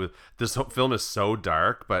lit, this whole film is so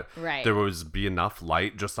dark, but Right. there was be enough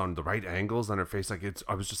light just on the right angles on her face. Like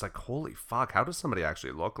I was just like, holy fuck, how does somebody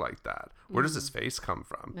actually look like that? Where does this face come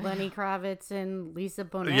from? Lenny Kravitz and Lisa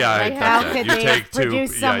Bonet. Yeah, like, that's how it. could You they take have two.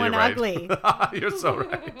 produced Yeah, someone you're right. ugly? You're so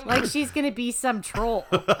right. Like she's gonna be some troll.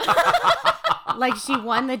 Like she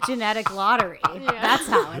won the genetic lottery. That's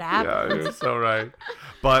how it happened. Yeah, you're so right.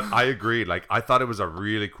 But I agree. Like, I thought it was a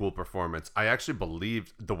really cool performance. I actually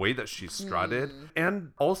believed the way that she strutted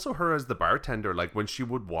and also her as the bartender, like when she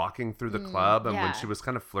would walking through the club and when yeah. she was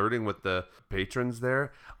kind of flirting with the patrons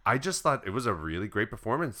there. I just thought it was a really great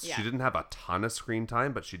performance. Yeah. She didn't have a ton of screen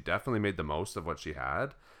time, but she definitely made the most of what she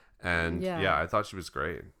had. And Yeah. I thought she was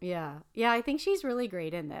great. Yeah. Yeah, I think she's really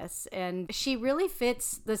great in this. And she really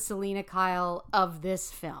fits the Selena Kyle of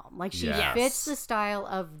this film. Like, she Yes. fits the style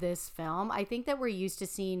of this film. I think that we're used to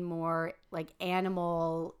seeing more, like,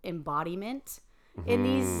 animal embodiment in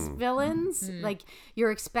these villains. Like,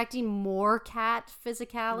 you're expecting more cat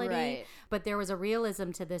physicality, Right. but there was a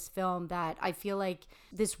realism to this film that I feel like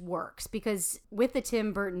this works, because with the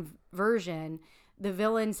Tim Burton version, the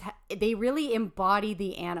villains, they really embody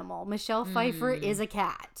the animal. Michelle Pfeiffer is a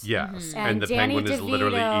cat. Yes. And And the Danny penguin is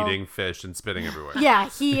literally DeVito- eating fish and spitting everywhere. Yeah,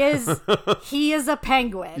 he is a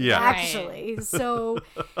penguin, Yeah. actually. So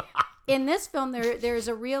in this film, there's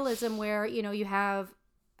a realism where, you know, you have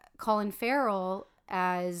Colin Farrell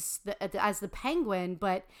as the penguin,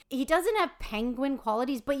 but he doesn't have penguin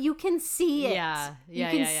qualities, but you can see it. Yeah. You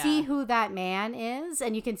can see who that man is,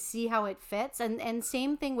 and you can see how it fits. And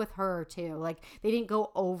same thing with her too. Like, they didn't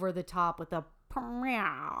go over the top with the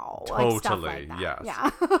meow, like stuff Totally, like that.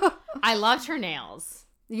 yes. Yeah. I loved her nails.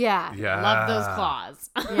 Yeah. Yeah. Love those claws.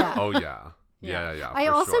 Yeah. Oh, yeah. Yeah. I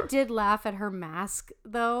for also sure. did laugh at her mask,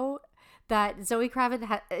 though. That Zoe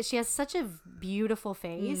Kravitz she has such a beautiful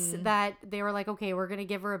face that they were like, okay, we're gonna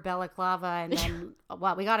give her a balaclava, and then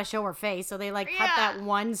well, we got to show her face, so they like cut that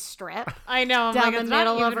one strip I know. I'm down like, the it's not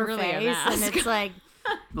middle of even her really a face, and mask. it's like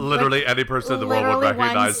Literally any person in the world would literally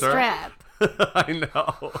one recognize her. strip. I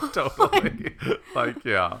know. Totally. Like,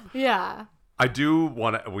 yeah. Yeah. I do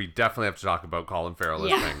want to. We definitely have to talk about Colin Farrell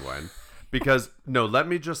as Yeah. Penguin, because let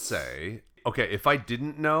me just say, okay, if I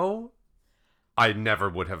didn't know, I never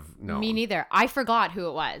would have known. Me neither. I forgot who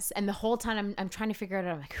it was, and the whole time I'm trying to figure it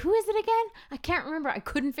out. I'm like, who is it again? I can't remember. I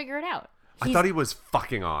couldn't figure it out. I thought he was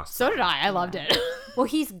fucking awesome. So did I. I loved it. Well,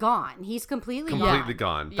 he's gone. He's completely Completely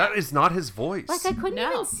gone. gone. That is not his voice. Like, I couldn't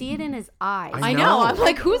No. even see it in his eyes. I I know. know. I'm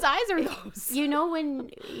like, whose eyes are those? You know, when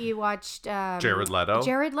you watched Jared Leto.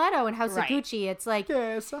 Jared Leto and House Right. of Gucci, it's like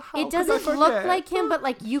Yes, it doesn't look like him, but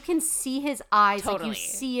like you can see his eyes. Like Totally. you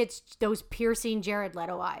see it's those piercing Jared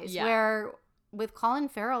Leto eyes. Yeah. Where with Colin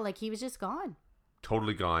Farrell, like he was just gone.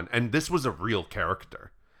 Totally gone. And this was a real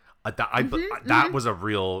character. That was a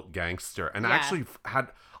real gangster, and Yeah. actually had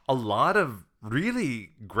a lot of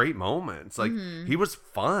really great moments. Like he was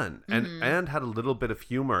fun and had a little bit of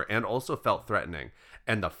humor, and also felt threatening.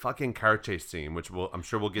 And the fucking car chase scene, which I'm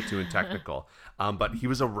sure we'll get to in technical, but he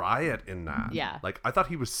was a riot in that. Yeah. Like, I thought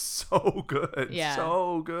he was so good. Yeah.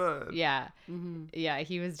 So good. Yeah. Yeah,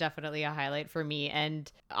 he was definitely a highlight for me.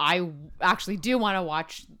 And I actually do want to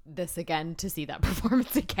watch this again to see that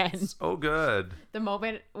performance again. So good. The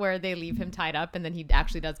moment where they leave him tied up and then he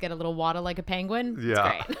actually does get a little waddle like a penguin.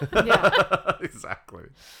 Yeah. It's great. Yeah. Exactly.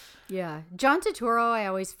 Yeah. John Turturro, I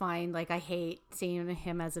always find like I hate seeing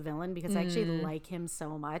him as a villain because I actually like him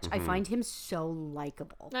so much. I find him so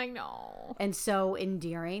likable I know. and so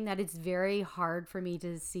endearing that it's very hard for me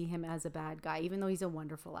to see him as a bad guy. Even though he's a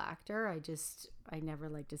wonderful actor, I never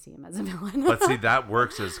like to see him as a villain. But see, that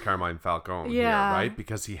works as Carmine Falcone here, Yeah. right?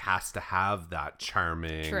 Because he has to have that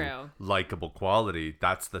charming, True. likable quality.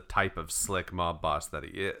 That's the type of slick mob boss that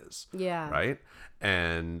he is. Yeah. Right?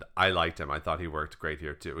 And I liked him. I thought he worked great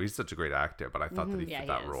here too. He's such a great actor, but I thought that he Yeah, fit he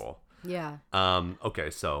that is. role. Yeah.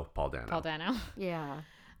 Okay, so Paul Dano. Paul Dano. Yeah.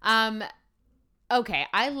 Okay,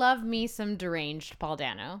 I love me some deranged Paul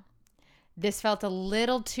Dano. This felt a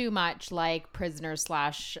little too much like Prisoners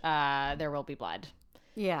 / There Will Be Blood.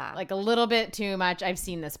 Yeah. Like a little bit too much. I've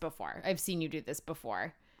seen this before. I've seen you do this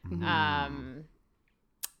before.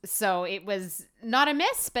 So it was not a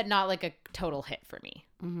miss, but not like a total hit for me.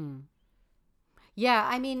 Yeah,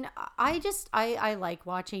 I mean, I like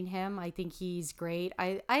watching him. I think he's great.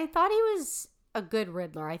 I thought he was a good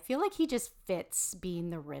Riddler. I feel like he just fits being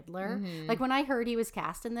the Riddler. Like when I heard he was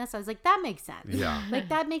cast in this, I was like, that makes sense. Yeah. Like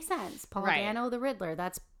that makes sense. Paul Right. Dano, the Riddler.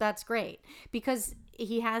 That's great because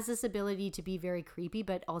he has this ability to be very creepy,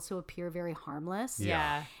 but also appear very harmless.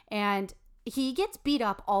 Yeah. And he gets beat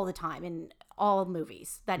up all the time in all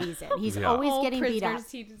movies that he's in. He's Yeah. always Oh, getting beat up.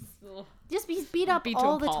 Prisoners, he just- Just he's beat up Beat to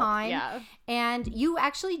all a the pulp, time. yeah. And you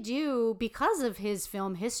actually do, because of his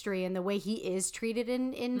film history and the way he is treated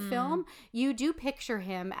in film, you do picture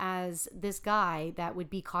him as this guy that would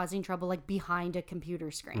be causing trouble like behind a computer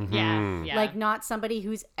screen. Yeah. Like not somebody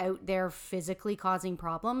who's out there physically causing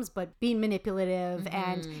problems, but being manipulative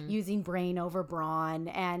and using brain over brawn.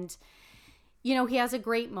 And, you know, he has a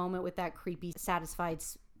great moment with that creepy, satisfied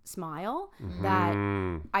smile that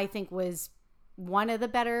I think was one of the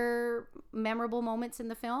better memorable moments in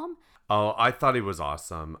the film. Oh, I thought he was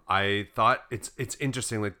awesome. I thought it's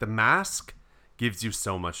interesting. Like the mask gives you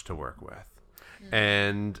so much to work with.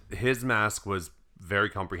 And his mask was very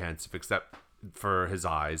comprehensive, except for his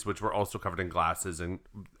eyes, which were also covered in glasses and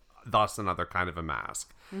thus another kind of a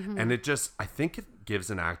mask. And it just, I think it gives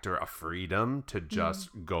an actor a freedom to just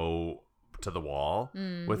go to the wall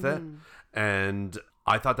with it. And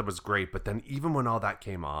I thought that was great. But then even when all that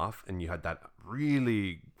came off and you had that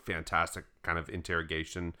really fantastic kind of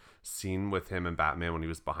interrogation scene with him and Batman when he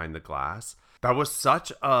was behind the glass. That was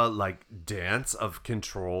such a like dance of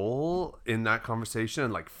control in that conversation,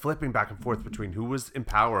 and like flipping back and forth between who was in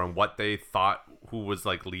power and what they thought who was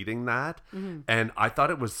like leading that. And I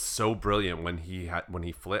thought it was so brilliant when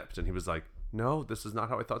he flipped and he was like, no, this is not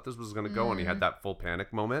how I thought this was going to go. And he had that full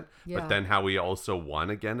panic moment, but then how he also won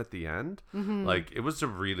again at the end. Like, it was a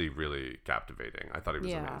really, really captivating. I thought he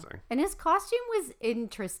was amazing. And his costume was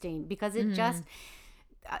interesting because it just,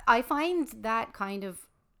 I find that kind of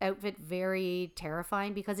outfit very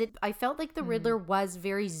terrifying because I felt like the Riddler was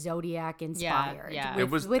very Zodiac inspired. Yeah. It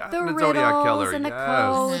was with the the riddles Zodiac killer, and the yes.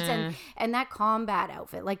 codes and that combat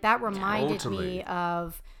outfit. Like that reminded me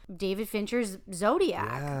of David Fincher's Zodiac.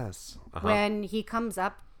 Yes. When he comes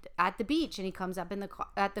up at the beach and he comes up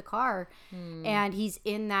at the car and he's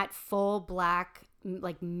in that full black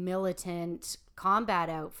like militant combat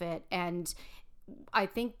outfit, and I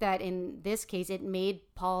think that in this case it made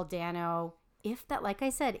Paul Dano, if that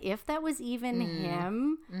was even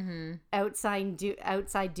him outside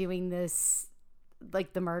doing this,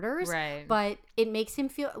 like the murders, Right. but it makes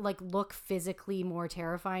him look physically more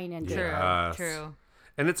terrifying and True. Yes. True.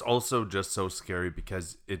 And it's also just so scary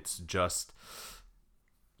because there's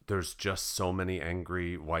just so many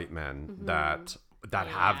angry white men that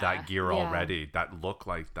have that gear already, that look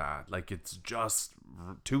like that. Like, it's just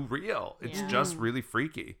too real. It's just really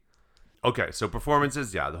freaky. Okay, so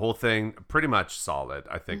performances, the whole thing pretty much solid,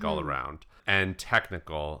 I think, all around. And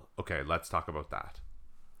technical, okay, let's talk about that.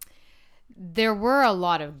 There were a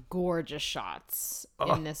lot of gorgeous shots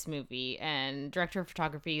in this movie, and director of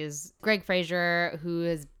photography is Greg Fraser, who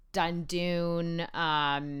has done Dune.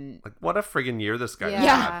 Like, what a friggin' year this guy Yeah.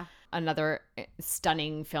 had. Another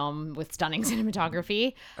stunning film with stunning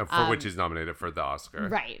cinematography. For which he's nominated for the Oscar.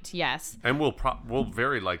 Right, yes. And will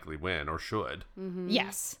very likely win, or should.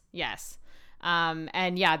 Yes.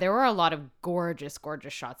 And yeah, there were a lot of gorgeous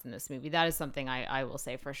shots in this movie. That is something I will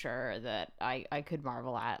say for sure that I could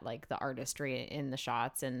marvel at, like the artistry in the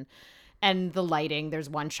shots and the lighting. There's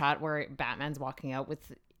one shot where Batman's walking out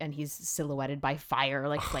and he's silhouetted by fire,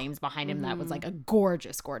 like flames behind him. That was like a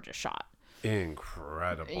gorgeous shot.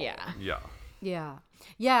 Incredible. Yeah.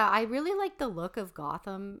 I really like the look of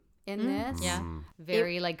Gotham in this. Yeah.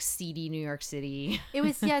 Very like seedy New York City. It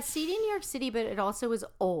was seedy New York City, but it also was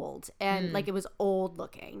old and like it was old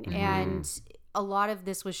looking. And a lot of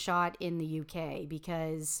this was shot in the UK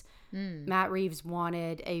because Matt Reeves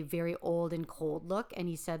wanted a very old and cold look, and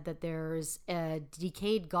he said that there's a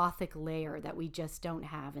decayed Gothic layer that we just don't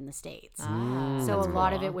have in the States. So a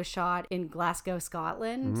lot of it was shot in Glasgow,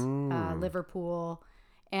 Scotland, Liverpool.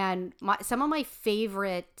 And some of my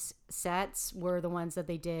favorite sets were the ones that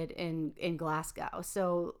they did in Glasgow.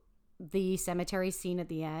 So the cemetery scene at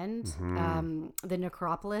the end, the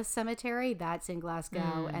Necropolis Cemetery, that's in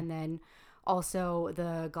Glasgow. And then also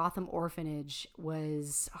the Gotham Orphanage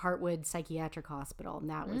was Hartwood Psychiatric Hospital, and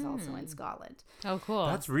that was also in Scotland. Oh, cool.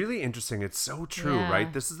 That's really interesting. It's so true, Yeah.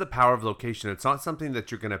 right? This is the power of location. It's not something that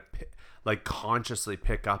you're going to like consciously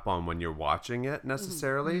pick up on when you're watching it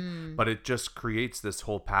necessarily, but it just creates this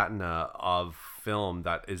whole patina of film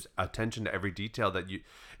that is attention to every detail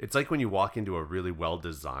it's like when you walk into a really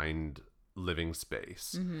well-designed living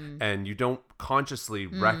space and you don't consciously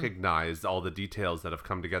recognize all the details that have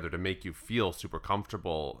come together to make you feel super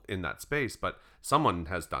comfortable in that space, but someone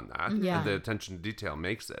has done that and the attention to detail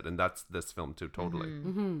makes it, and that's this film too, totally.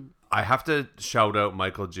 I have to shout out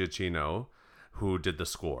Michael Giacchino, who did the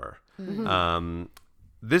score.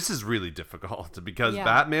 This is really difficult because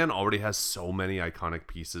Batman already has so many iconic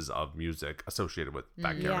pieces of music associated with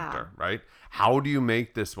that character, right? How do you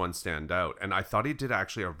make this one stand out? And I thought he did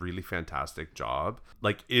actually a really fantastic job.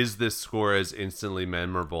 Like, is this score as instantly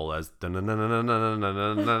memorable as Batman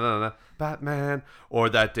or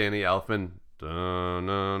that Danny Elfman?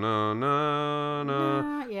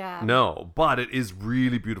 No, but it is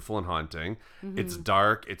really beautiful and haunting. It's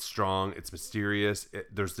dark, it's strong, it's mysterious.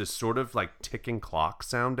 There's this sort of like ticking clock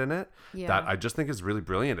sound in it that I just think is really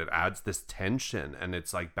brilliant. It adds this tension, and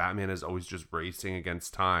it's like Batman is always just racing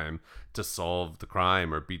against time to solve the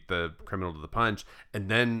crime or beat the criminal to the punch, and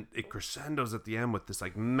then it crescendos at the end with this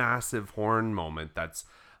like massive horn moment that's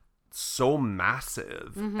so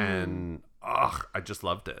massive, and I just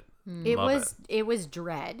loved it. It was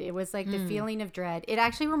dread. It was like the feeling of dread. It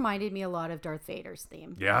actually reminded me a lot of Darth Vader's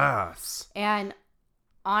theme. Yes. And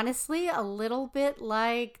honestly, a little bit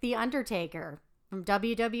like The Undertaker from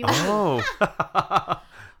WWE. Oh.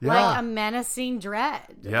 Like a menacing dread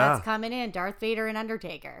that's coming in. Darth Vader and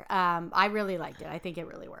Undertaker. I really liked it. I think it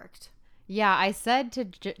really worked. Yeah, I said to,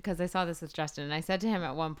 because I saw this with Justin, and I said to him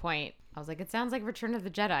at one point, I was like, it sounds like Return of the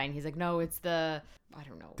Jedi. And he's like, no, it's I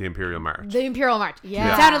don't know. The Imperial March. The Imperial March.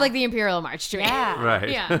 Yeah. It sounded like the Imperial March to me. Yeah. Right.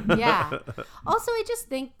 Yeah. Yeah. Also, I just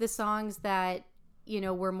think the songs that,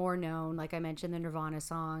 were more known, like I mentioned, the Nirvana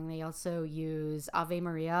song, they also use Ave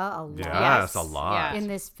Maria a lot. Yes, a lot. Yeah. In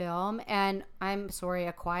this film. And I'm sorry,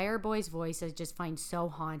 a choir boy's voice I just find so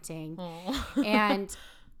haunting. And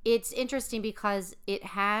it's interesting because it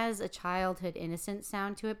has a childhood innocent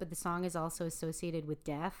sound to it, but the song is also associated with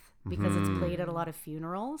death because it's played at a lot of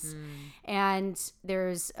funerals. And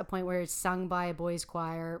there's a point where it's sung by a boys'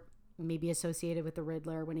 choir, maybe associated with the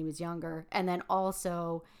Riddler when he was younger. And then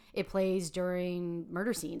also it plays during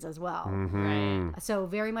murder scenes as well. Right. So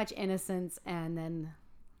very much innocence and then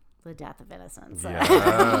the death of innocence. Yes.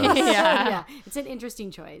 Yeah. It's an interesting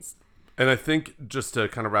choice. And I think just to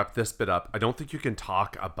kind of wrap this bit up, I don't think you can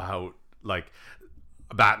talk about like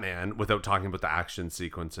Batman without talking about the action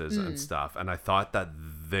sequences and stuff. And I thought that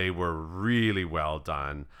they were really well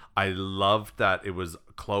done. I loved that it was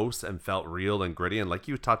close and felt real and gritty. And like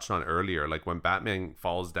you touched on earlier, like when Batman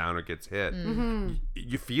falls down or gets hit,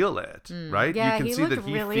 you feel it, right? Yeah, you can he see that looked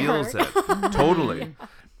he really feels hurt. it. Totally.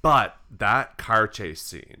 But that car chase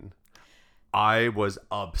scene, I was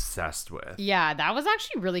obsessed with. Yeah, that was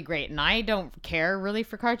actually really great. And I don't care really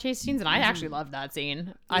for car chase scenes. And I actually loved that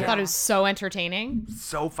scene. I thought it was so entertaining.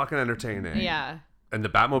 So fucking entertaining. Yeah. And the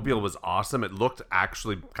Batmobile was awesome. It looked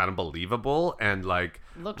actually kind of believable and like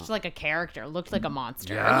Looked like a character. Looked like a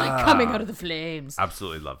monster. Yeah. Like coming out of the flames.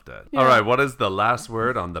 absolutely loved it. All right, what is the last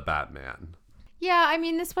word on the Batman? Yeah, I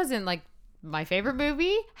mean, this wasn't like my favorite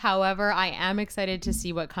movie. However, I am excited to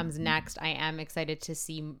see what comes next. I am excited to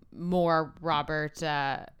see more Robert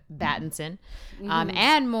Pattinson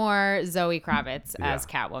and more Zoe Kravitz as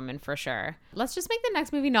Catwoman for sure. Let's just make the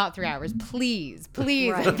next movie not 3 hours. Please,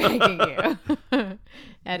 please, I'm begging you.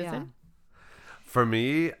 Edison? For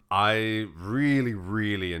me, I really,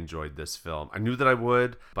 really enjoyed this film. I knew that I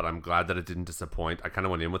would, but I'm glad that it didn't disappoint. I kind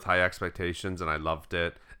of went in with high expectations and I loved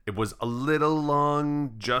it. It was a little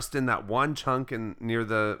long just in that one chunk in near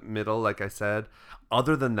the middle, like I said.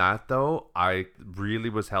 Other than that, though, I really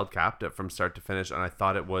was held captive from start to finish. And I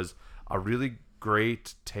thought it was a really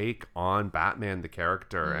great take on Batman, the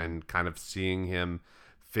character, and kind of seeing him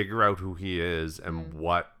figure out who he is and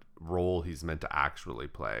what role he's meant to actually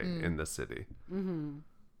play in the city.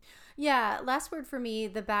 Yeah, last word for me,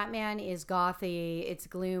 the Batman is gothy, it's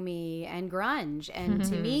gloomy and grunge. And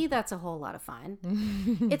to me, that's a whole lot of fun.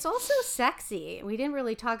 It's also sexy. We didn't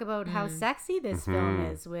really talk about how sexy this film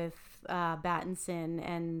is with Pattinson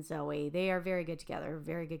and Zoe. They are very good together,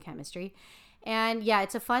 very good chemistry. And yeah,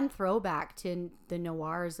 it's a fun throwback to the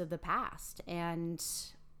noirs of the past. And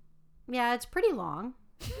yeah, it's pretty long.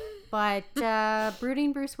 But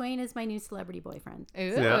brooding Bruce Wayne is my new celebrity boyfriend.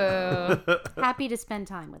 Ooh. Yeah. Happy to spend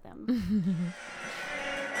time with him.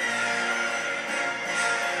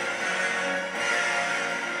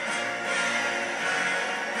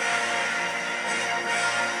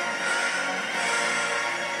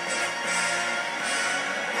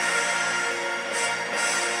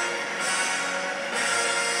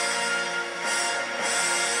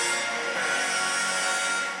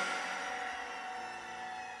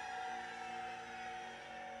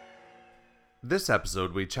 This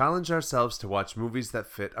episode, we challenge ourselves to watch movies that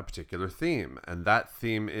fit a particular theme, and that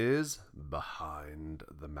theme is Behind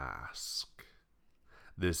the Mask.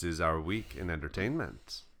 This is our week in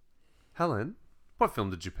entertainment. Helen, what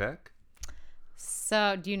film did you pick?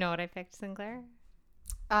 So, do you know what I picked, Sinclair?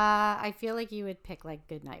 I feel like you would pick like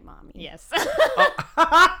Goodnight Mommy. Yes.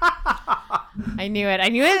 I knew it. I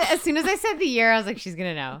knew it as soon as I said the year. I was like, she's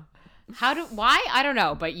gonna know. Why? I don't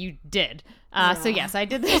know, but you did. So yes, I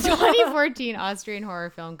did the 2014 Austrian horror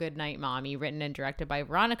film Goodnight Mommy, written and directed by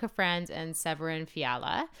Veronica Franz and Severin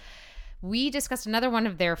Fiala. We discussed another one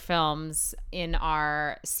of their films in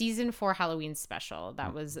our season 4 Halloween special.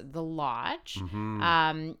 That was The Lodge.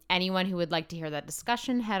 Anyone who would like to hear that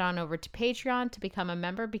discussion, head on over to Patreon to become a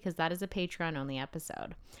member, because that is a Patreon only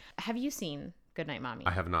episode. Have you seen Goodnight Mommy?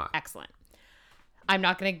 I have not. Excellent. I'm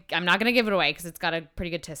not gonna give it away because it's got a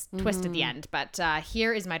pretty good twist at the end. But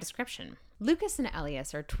here is my description. Lucas and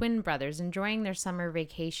Elias are twin brothers enjoying their summer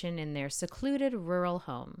vacation in their secluded rural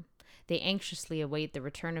home. They anxiously await the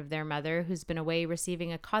return of their mother, who's been away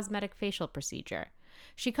receiving a cosmetic facial procedure.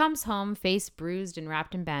 She comes home, face bruised and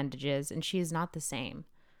wrapped in bandages, and she is not the same.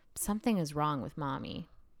 Something is wrong with Mommy.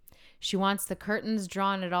 She wants the curtains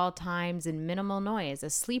drawn at all times and minimal noise,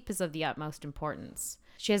 as sleep is of the utmost importance.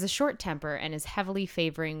 She has a short temper and is heavily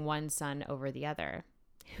favoring one son over the other.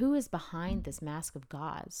 Who is behind this mask of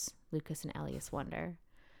gauze? Lucas and Elias wonder.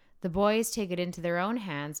 The boys take it into their own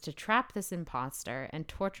hands to trap this imposter and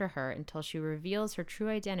torture her until she reveals her true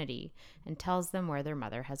identity and tells them where their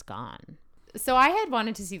mother has gone. So I had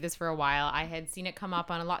wanted to see this for a while. I had seen it come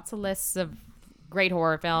up on lots of lists of great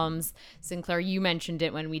horror films. Sinclair, you mentioned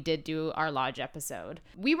it when we did do our Lodge episode.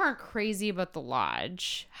 We weren't crazy about The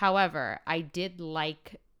Lodge. However, I did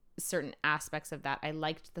like certain aspects of that. I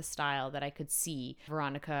liked the style that I could see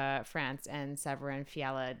Veronica France and Severin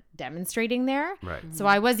Fiala demonstrating there. Right. So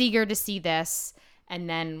I was eager to see this. And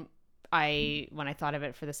then when I thought of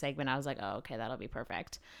it for the segment, I was like, oh, okay, that'll be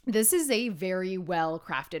perfect. This is a very well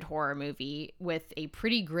crafted horror movie with a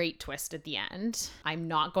pretty great twist at the end. I'm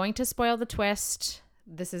not going to spoil the twist.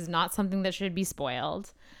 This is not something that should be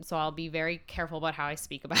spoiled. So I'll be very careful about how I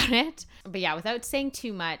speak about it. But yeah, without saying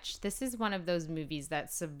too much, this is one of those movies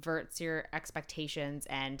that subverts your expectations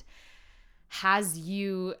and has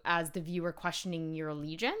you as the viewer questioning your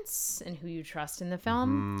allegiance and who you trust in the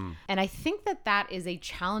film. And I think that is a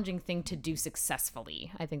challenging thing to do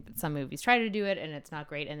successfully. I think that some movies try to do it and it's not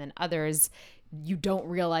great. And then others, you don't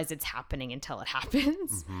realize it's happening until it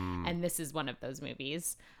happens. And this is one of those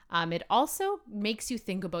movies. It also makes you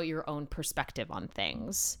think about your own perspective on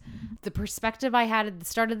things. The perspective I had at the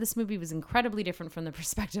start of this movie was incredibly different from the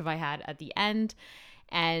perspective I had at the end.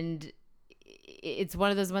 And it's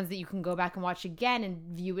one of those ones that you can go back and watch again and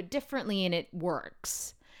view it differently, and it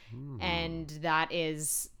works. And that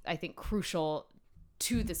is, I think, crucial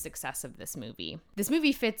to the success of this movie. This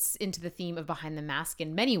movie fits into the theme of Behind the Mask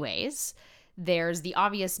in many ways. There's the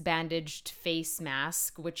obvious bandaged face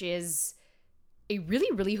mask, which is a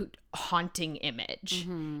really, really haunting image.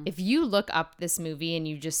 If you look up this movie and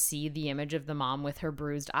you just see the image of the mom with her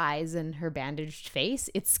bruised eyes and her bandaged face,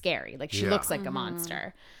 it's scary. Like, she looks like a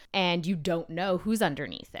monster. And you don't know who's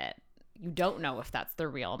underneath it. You don't know if that's the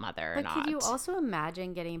real mother or not. Could you also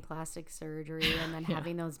imagine getting plastic surgery and then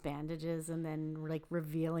having those bandages and then like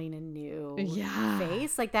revealing a new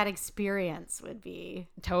face? Like, that experience would be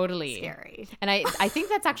totally scary. And I think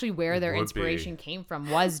that's actually where their inspiration came from,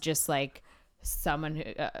 was just like someone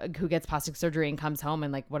who gets plastic surgery and comes home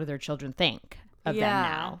and like, what do their children think of them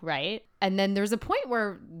now, right? And then there's a point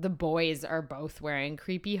where the boys are both wearing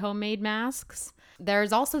creepy homemade masks.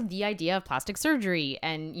 There's also the idea of plastic surgery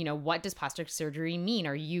and, you know, what does plastic surgery mean?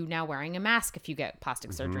 Are you now wearing a mask if you get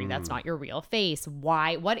plastic surgery? That's not your real face.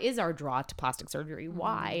 Why? What is our draw to plastic surgery?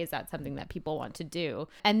 Why is that something that people want to do?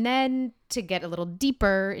 And then to get a little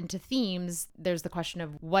deeper into themes, there's the question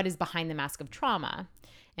of what is behind the mask of trauma?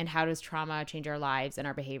 And how does trauma change our lives and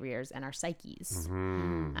our behaviors and our psyches?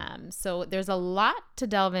 So there's a lot to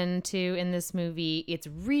delve into in this movie. It's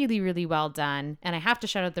really, really well done. And I have to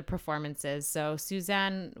shout out the performances. So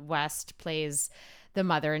Suzanne West plays the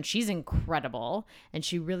mother, and she's incredible. And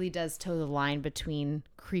she really does toe the line between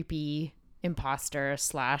creepy imposter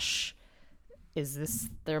 / is this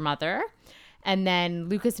their mother? And then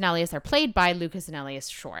Lucas and Elias are played by Lucas and Elias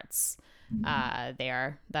Schwartz.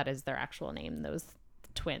 That is their actual name, those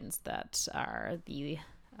twins that are the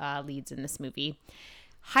leads in this movie.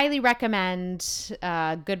 Highly recommend.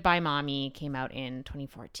 Goodbye Mommy came out in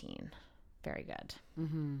 2014. Very good.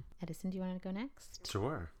 Edison, do you want to go next?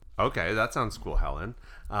 Sure. Okay, that sounds cool, Helen.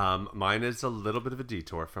 Mine is a little bit of a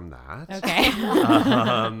detour from that. Okay.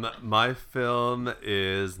 My film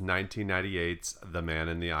is 1998's The Man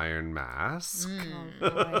in the Iron Mask,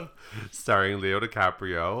 starring Leo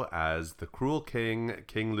DiCaprio as the cruel king,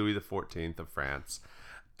 King Louis XIV of France,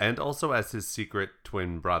 and also as his secret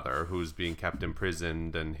twin brother, who's being kept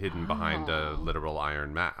imprisoned and hidden behind a literal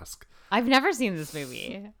iron mask. I've never seen this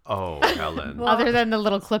movie. Oh, Helen. Other than the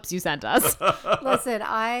little clips you sent us. Listen,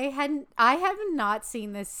 I have not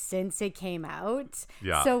seen this since it came out.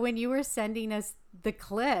 Yeah. So when you were sending us the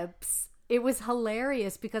clips, it was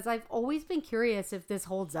hilarious because I've always been curious if this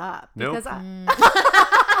holds up. Nope.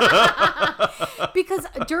 Because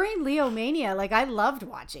during Leo Mania, like, I loved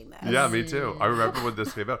watching this. Yeah, me too. I remember when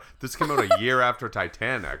this came out. This came out a year after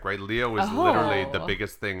Titanic, right? Leo was literally the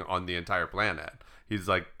biggest thing on the entire planet. He's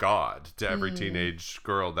like God to every teenage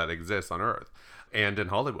girl that exists on Earth and in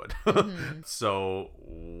Hollywood. So,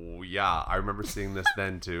 yeah, I remember seeing this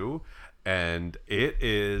then too. And it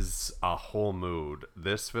is a whole mood.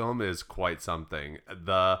 This film is quite something.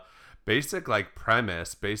 The basic like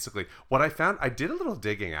premise, basically, what I found, I did a little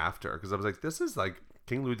digging after because I was like, this is like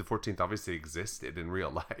King Louis XIV obviously existed in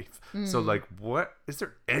real life. So like, what is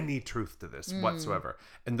there any truth to this whatsoever?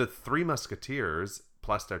 And the Three Musketeers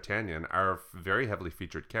plus D'Artagnan are very heavily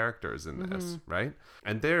featured characters in this, right?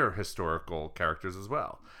 And they're historical characters as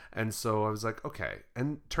well. And so I was like, okay.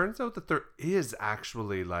 And turns out that there is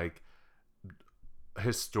actually like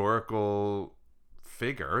historical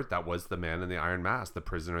figure that was the man in the iron mask, the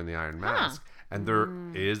prisoner in the iron mask. And there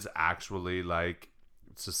is actually like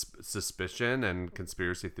suspicion and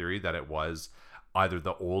conspiracy theory that it was either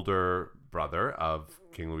the older brother of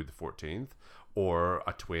King Louis XIV or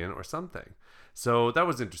a twin or something. So that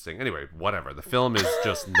was interesting. Anyway, whatever. The film is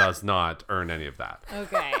just does not earn any of that.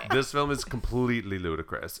 Okay. This film is completely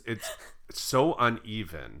ludicrous. It's so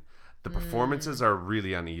uneven. The performances are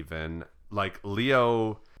really uneven. Like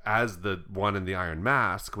Leo as the one in the iron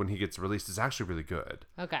mask, when he gets released, is actually really good.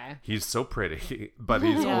 Okay. He's so pretty, but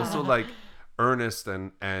he's also like earnest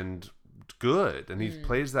and good, and he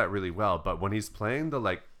plays that really well. But when he's playing the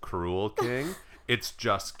like cruel king, it's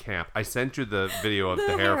just camp. I sent you the video of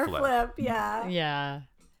the hair flip. Yeah. Yeah.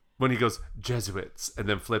 When he goes Jesuits and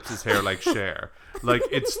then flips his hair like Cher. Like,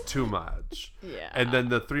 it's too much. Yeah. And then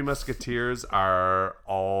the Three Musketeers are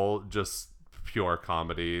all just pure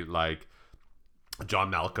comedy, like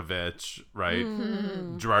John Malkovich, right?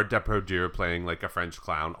 Gerard Depardieu playing like a French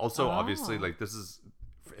clown. Also, obviously, like, this is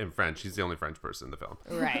in French. He's the only French person in the film.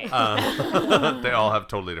 Right. They all have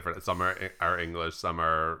totally different. Some are English. Some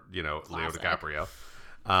are, you know, Classic. Leo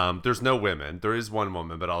DiCaprio. There's no women. There is one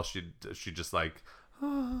woman, but all she just like,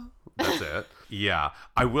 that's it. Yeah.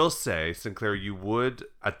 I will say, Sinclair, you would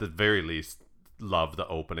at the very least love the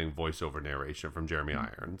opening voiceover narration from Jeremy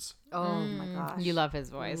Irons. Oh my gosh. You love his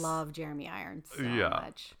voice. Love Jeremy Irons so Yeah.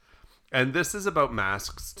 much. And this is about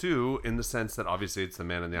masks too, in the sense that obviously it's the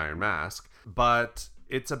man in the iron mask, but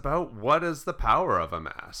it's about what is the power of a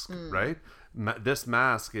mask, right? This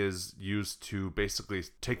mask is used to basically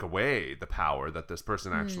take away the power that this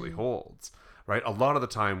person actually holds, right? A lot of the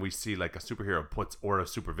time we see like a superhero or a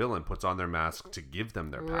supervillain puts on their mask to give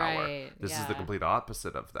them their power. Right, This is yeah. the complete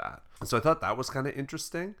opposite of that. So I thought that was kind of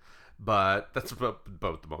interesting, but that's about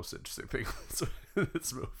the most interesting thing in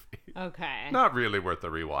this movie. Okay. Not really worth a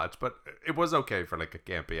rewatch, but it was okay for like a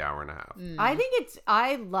campy hour and a half. I think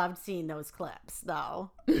I loved seeing those clips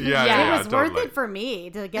though. Yeah, It was worth it for me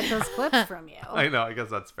to get those clips from you. I know. I guess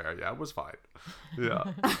that's fair. Yeah, it was fine.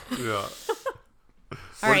 Yeah, yeah.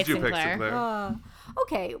 All What right, did you pick, Sinclair. Sinclair?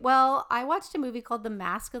 Okay, well, I watched a movie called The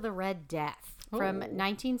Mask of the Red Death from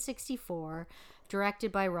 1964,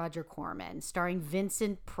 directed by Roger Corman, starring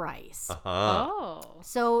Vincent Price. Oh.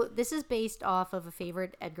 So this is based off of a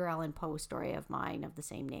favorite Edgar Allan Poe story of mine of the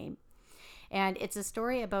same name. And it's a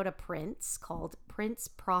story about a prince called Prince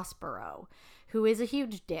Prospero, who is a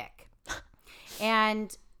huge dick.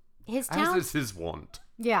 And his As town... is his wont.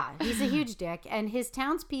 Yeah, he's a huge dick, and his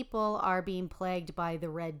townspeople are being plagued by the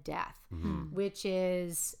Red Death, which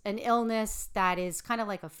is an illness that is kind of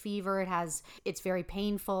like a fever. It's very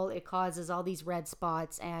painful. It causes all these red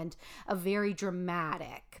spots and a very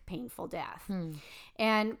dramatic, painful death.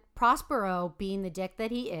 And Prospero, being the dick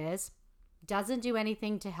that he is, doesn't do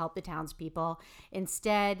anything to help the townspeople.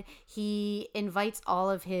 Instead, he invites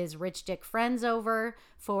all of his rich dick friends over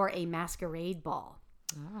for a masquerade ball.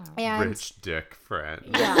 And Rich dick friend.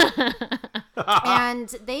 yeah. And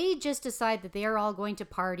they just decide that they are all going to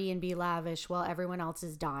party and be lavish while everyone else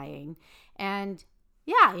is dying. And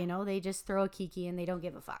yeah, you know, they just throw a kiki and they don't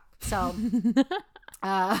give a fuck. So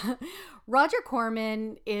Roger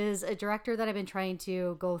Corman is a director that I've been trying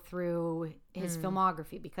to go through his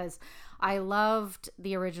filmography because I loved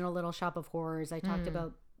the original Little Shop of Horrors. I talked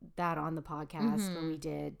about that on the podcast when we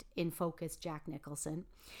did In Focus, Jack Nicholson.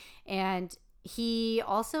 And he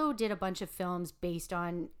also did a bunch of films based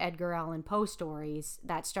on Edgar Allan Poe stories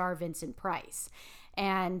that star Vincent Price.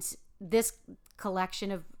 And this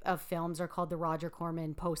collection of films are called the Roger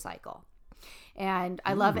Corman Poe Cycle. And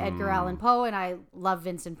I love Edgar Allan Poe and I love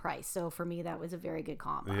Vincent Price. So for me, that was a very good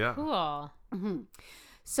combo. Yeah. Cool.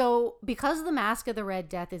 So because The Mask of the Red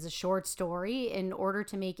Death is a short story, in order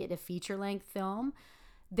to make it a feature-length film,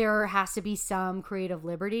 there has to be some creative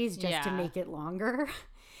liberties just to Yeah. make it longer.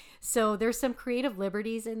 So there's some creative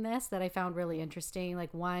liberties in this that I found really interesting.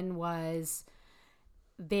 Like one was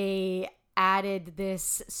they added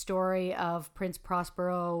this story of Prince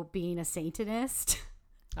Prospero being a Satanist.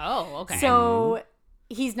 Oh, okay. So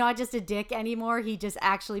he's not just a dick anymore. He just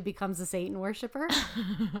actually becomes a Satan worshiper.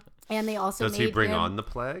 And they also Does he made bring him... on the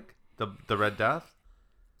plague? The Red Death?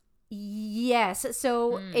 Yes.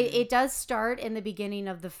 So it does start in the beginning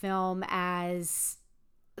of the film as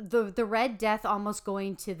the Red Death almost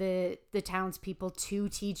going to the townspeople to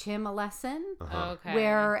teach him a lesson. Okay.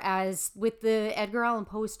 Whereas with the Edgar Allan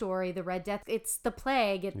Poe story, the Red Death, it's the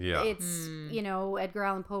plague. It's, you know, Edgar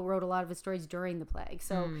Allan Poe wrote a lot of his stories during the plague.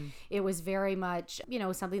 So it was very much, you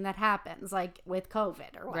know, something that happens like with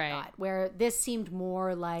COVID or whatnot, Right. where this seemed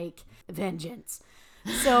more like vengeance.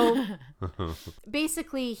 So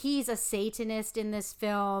basically he's a Satanist in this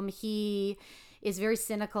film. He is very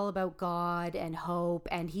cynical about God and hope,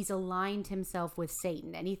 and he's aligned himself with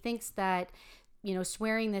Satan. And he thinks that,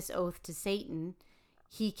 swearing this oath to Satan,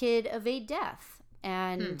 he could evade death.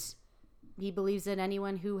 And he believes that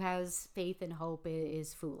anyone who has faith and hope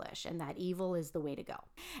is foolish, and that evil is the way to go.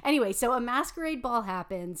 Anyway, so a masquerade ball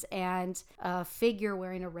happens, and a figure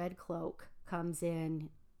wearing a red cloak comes in,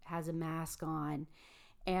 has a mask on,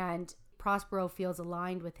 and Prospero feels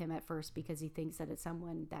aligned with him at first because he thinks that it's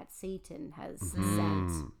someone that Satan has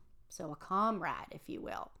sent. So a comrade, if you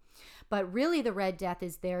will. But really the Red Death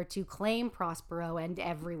is there to claim Prospero and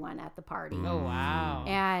everyone at the party. Oh, wow.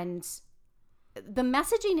 And the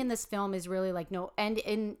messaging in this film is really like, and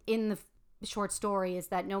in the short story is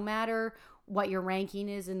that no matter what your ranking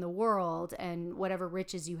is in the world and whatever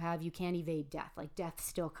riches you have, you can't evade death. Like, death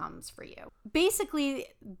still comes for you. Basically,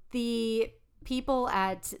 the people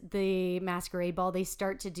at the masquerade ball, they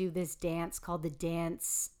start to do this dance called the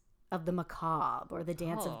Dance of the Macabre, or the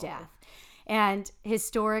Dance of Death. And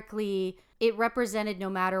historically, it represented, no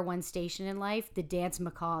matter one's station in life, the dance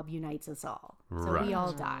macabre unites us all. So we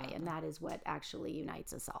all die, and that is what actually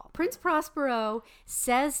unites us all. Prince Prospero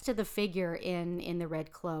says to the figure in the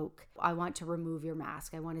red cloak, I want to remove your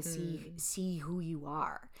mask. I want to see who you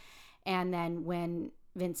are. And then when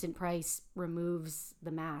Vincent Price removes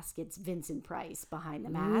the mask, it's Vincent Price behind the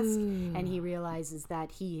mask. And he realizes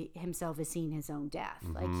that he himself has seen his own death.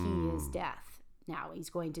 Like, he is death. Now he's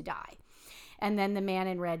going to die. And then the man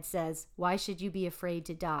in red says, why should you be afraid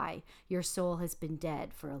to die? Your soul has been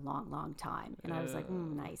dead for a long, long time. And I was like,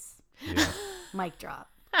 nice. Yeah. Mic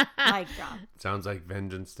drop. Mic drop. Sounds like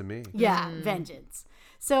vengeance to me. Yeah, vengeance.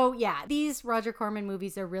 So yeah, these Roger Corman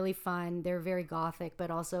movies are really fun. They're very gothic,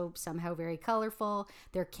 but also somehow very colorful.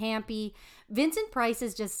 They're campy. Vincent Price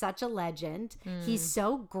is just such a legend. He's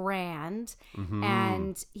so grand,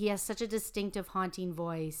 and he has such a distinctive, haunting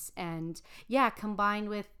voice. And yeah, combined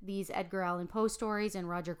with these Edgar Allan Poe stories and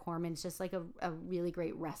Roger Corman, it's just like a really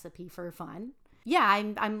great recipe for fun. Yeah,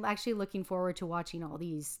 I'm actually looking forward to watching all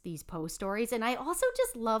these Poe stories. And I also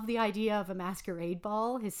just love the idea of a masquerade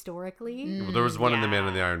ball historically. Well, there was one in The Man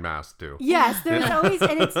in the Iron Mask too. Yes, there's always,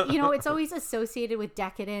 and it's, it's always associated with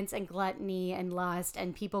decadence and gluttony and lust,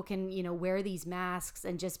 and people can, wear these masks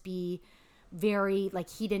and just be very like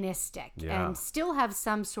hedonistic and still have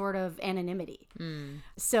some sort of anonymity.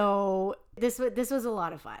 So this was a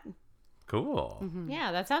lot of fun. Cool.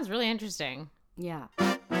 Yeah, that sounds really interesting. Yeah.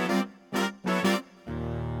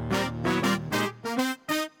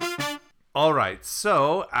 All right,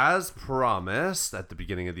 so as promised at the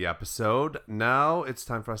beginning of the episode, now it's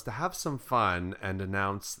time for us to have some fun and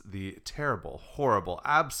announce the terrible, horrible,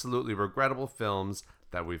 absolutely regrettable films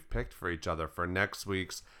that we've picked for each other for next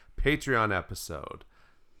week's Patreon episode.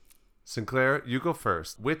 Sinclair, you go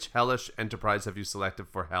first. Which hellish enterprise have you selected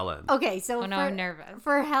for Helen? Okay, so I'm nervous.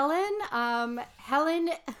 For Helen,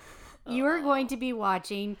 you are going to be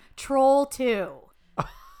watching Troll 2.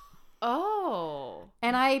 Oh.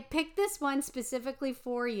 And I picked this one specifically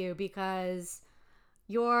for you because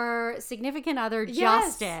your significant other,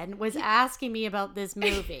 Justin, was asking me about this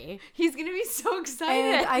movie. He's going to be so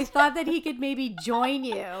excited. And I thought that he could maybe join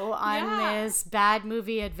you on this bad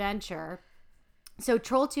movie adventure. So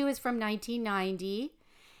Troll 2 is from 1990,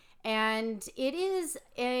 and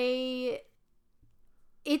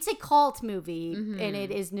it's a cult movie, and it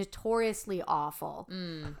is notoriously awful.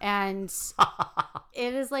 And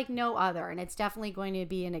it is like no other, and it's definitely going to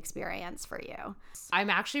be an experience for you.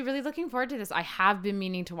 I'm actually really looking forward to this. I have been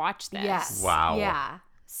meaning to watch this. Yes. Wow. Yeah.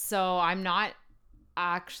 So I'm not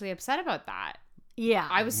actually upset about that. Yeah.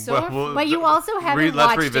 I was so... but you also haven't Let's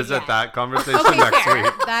watched revisit it yet. that conversation Okay, next fair.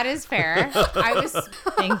 week. That is fair. I was...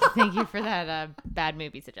 Thank you for that bad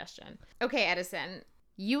movie suggestion. Okay, Edison,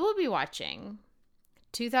 you will be watching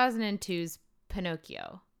 2002's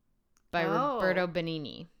Pinocchio by Roberto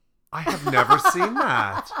Benigni. I have never seen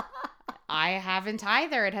that. I haven't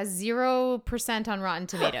either. It has 0% on Rotten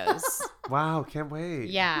Tomatoes. Wow, can't wait.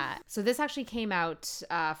 Yeah. So this actually came out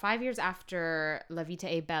 5 years after La Vita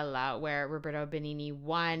è Bella, where Roberto Benigni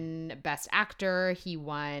won Best Actor. He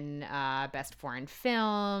won Best Foreign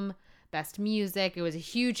Film, Best Music. It was a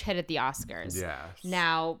huge hit at the Oscars. Yes.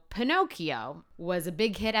 Now, Pinocchio was a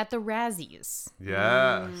big hit at the Razzies.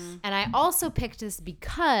 Yes. And I also picked this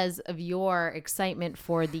because of your excitement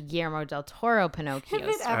for the Guillermo del Toro Pinocchio If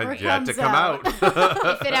it story. ever And yet to comes come out.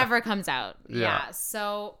 If it ever comes out. Yeah. Yeah.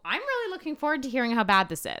 So I'm really looking forward to hearing how bad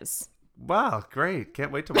this is. Wow, great.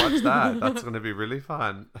 Can't wait to watch that. That's going to be really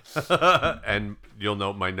fun. And you'll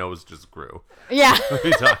know my nose just grew Yeah.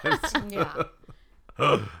 3 times.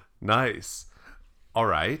 Yeah. Nice. All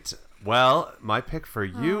right. Well, my pick for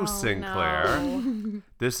you, Oh, Sinclair. no.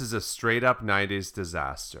 This is a straight up 90s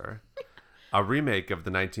disaster. A remake of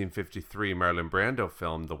the 1953 Marlon Brando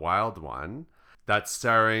film, The Wild One, that's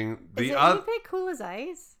starring Is the it other. you pick Cool as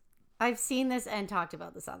Ice? I've seen this and talked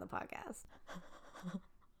about this on the podcast.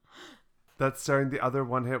 That's starring the other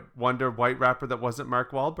one-hit wonder white rapper that wasn't Mark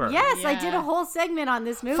Wahlberg. Yes, I did Yeah. a whole segment on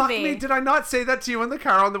this movie. Fuck me, did I not say that to you in the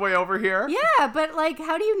car on the way over here? Yeah, but like,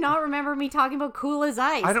 how do you not remember me talking about Cool as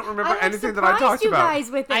Ice? I don't remember like, anything that I surprised talked you about. guys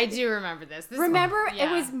with it. I do remember this. Remember,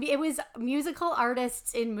 Yeah. it was musical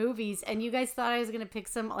artists in movies, and you guys thought I was gonna pick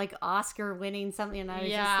some like Oscar winning something, and I was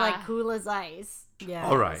Yeah. just like Cool as Ice. Yeah.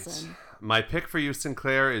 All right. listen. My pick for you,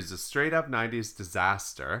 Sinclair, is a straight up 90s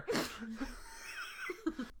disaster.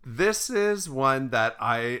 This is one that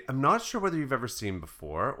I am not sure whether you've ever seen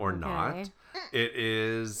before or not. Okay. It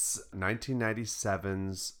is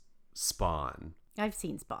 1997's Spawn. I've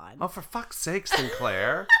seen Spawn. Oh, for fuck's sake,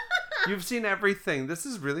 Sinclair. You've seen everything. This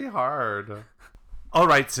is really hard. All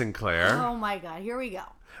right, Sinclair. Oh my God! Here we go.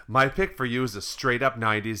 My pick for you is a straight up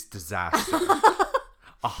 90s disaster.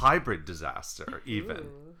 A hybrid disaster, even.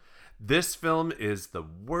 This film is the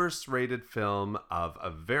worst rated film of a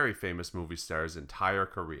very famous movie star's entire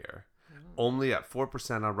career. Only at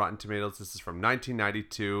 4% on Rotten Tomatoes. This is from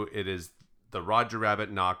 1992. It is the Roger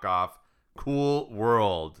Rabbit knockoff, Cool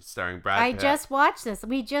World, starring Brad I Pitt. just watched this.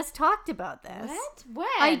 We just talked about this. What? When?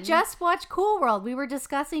 I just watched Cool World. We were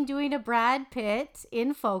discussing doing a Brad Pitt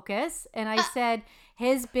in focus, and I said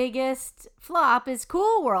his biggest flop is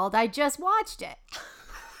Cool World. I just watched it.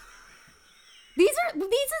 These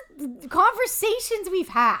are conversations we've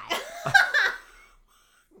had.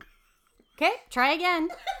 Okay, try again.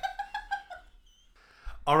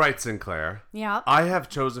 All right, Sinclair. Yeah. I have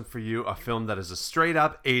chosen for you a film that is a straight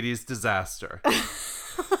up 80s disaster.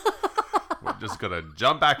 We're just going to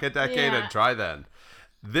jump back a decade Yeah. and try then.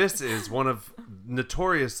 This is one of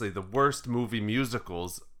notoriously the worst movie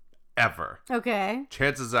musicals ever. Okay.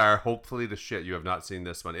 Chances are, hopefully, the shit you have not seen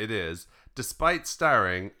this one. It is, despite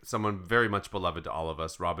starring someone very much beloved to all of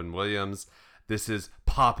us, Robin Williams. This is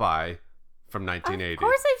Popeye from 1980. Of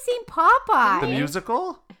course, I've seen Popeye. The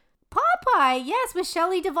musical? Popeye, yes, with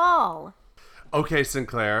Shelley Duvall. Okay,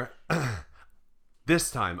 Sinclair. This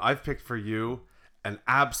time, I've picked for you an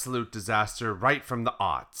absolute disaster right from the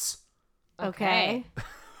aughts. Okay.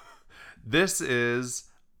 This is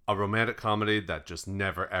a romantic comedy that just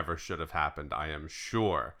never ever should have happened, I am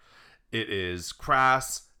sure. It is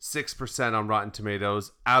crass, 6% on Rotten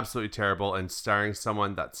Tomatoes, absolutely terrible, and starring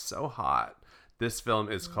someone that's so hot. This film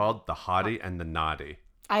is called The Hottie and the Naughty.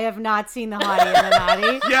 I have not seen The Hottie and the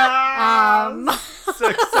Naughty. Yes!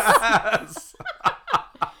 Success!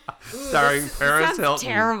 Starring Paris Sounds Hilton.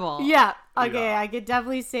 terrible. Yeah. Okay, Yeah. I could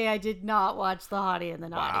definitely say I did not watch The Hottie and the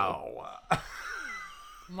Naughty. Wow.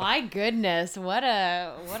 My goodness, what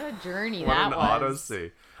a journey What that an was.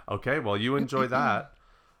 odyssey. Okay, well, you enjoy that.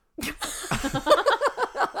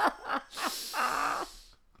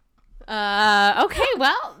 Okay,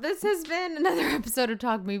 well, this has been another episode of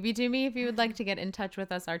Talk Movie to Me. If you would like to get in touch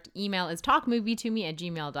with us, our email is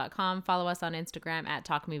talkmovietome@gmail.com. Follow us on Instagram at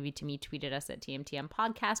talkmovietome. Tweet at us at TMTM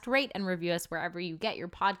Podcast. Rate and review us wherever you get your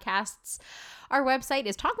podcasts. Our website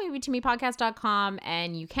is talkmovietomepodcast.com,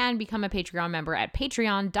 and you can become a Patreon member at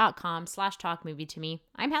patreon.com/talkmovietome.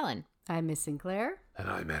 I'm Helen. I'm Miss Sinclair. And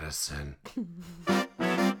I'm Edison.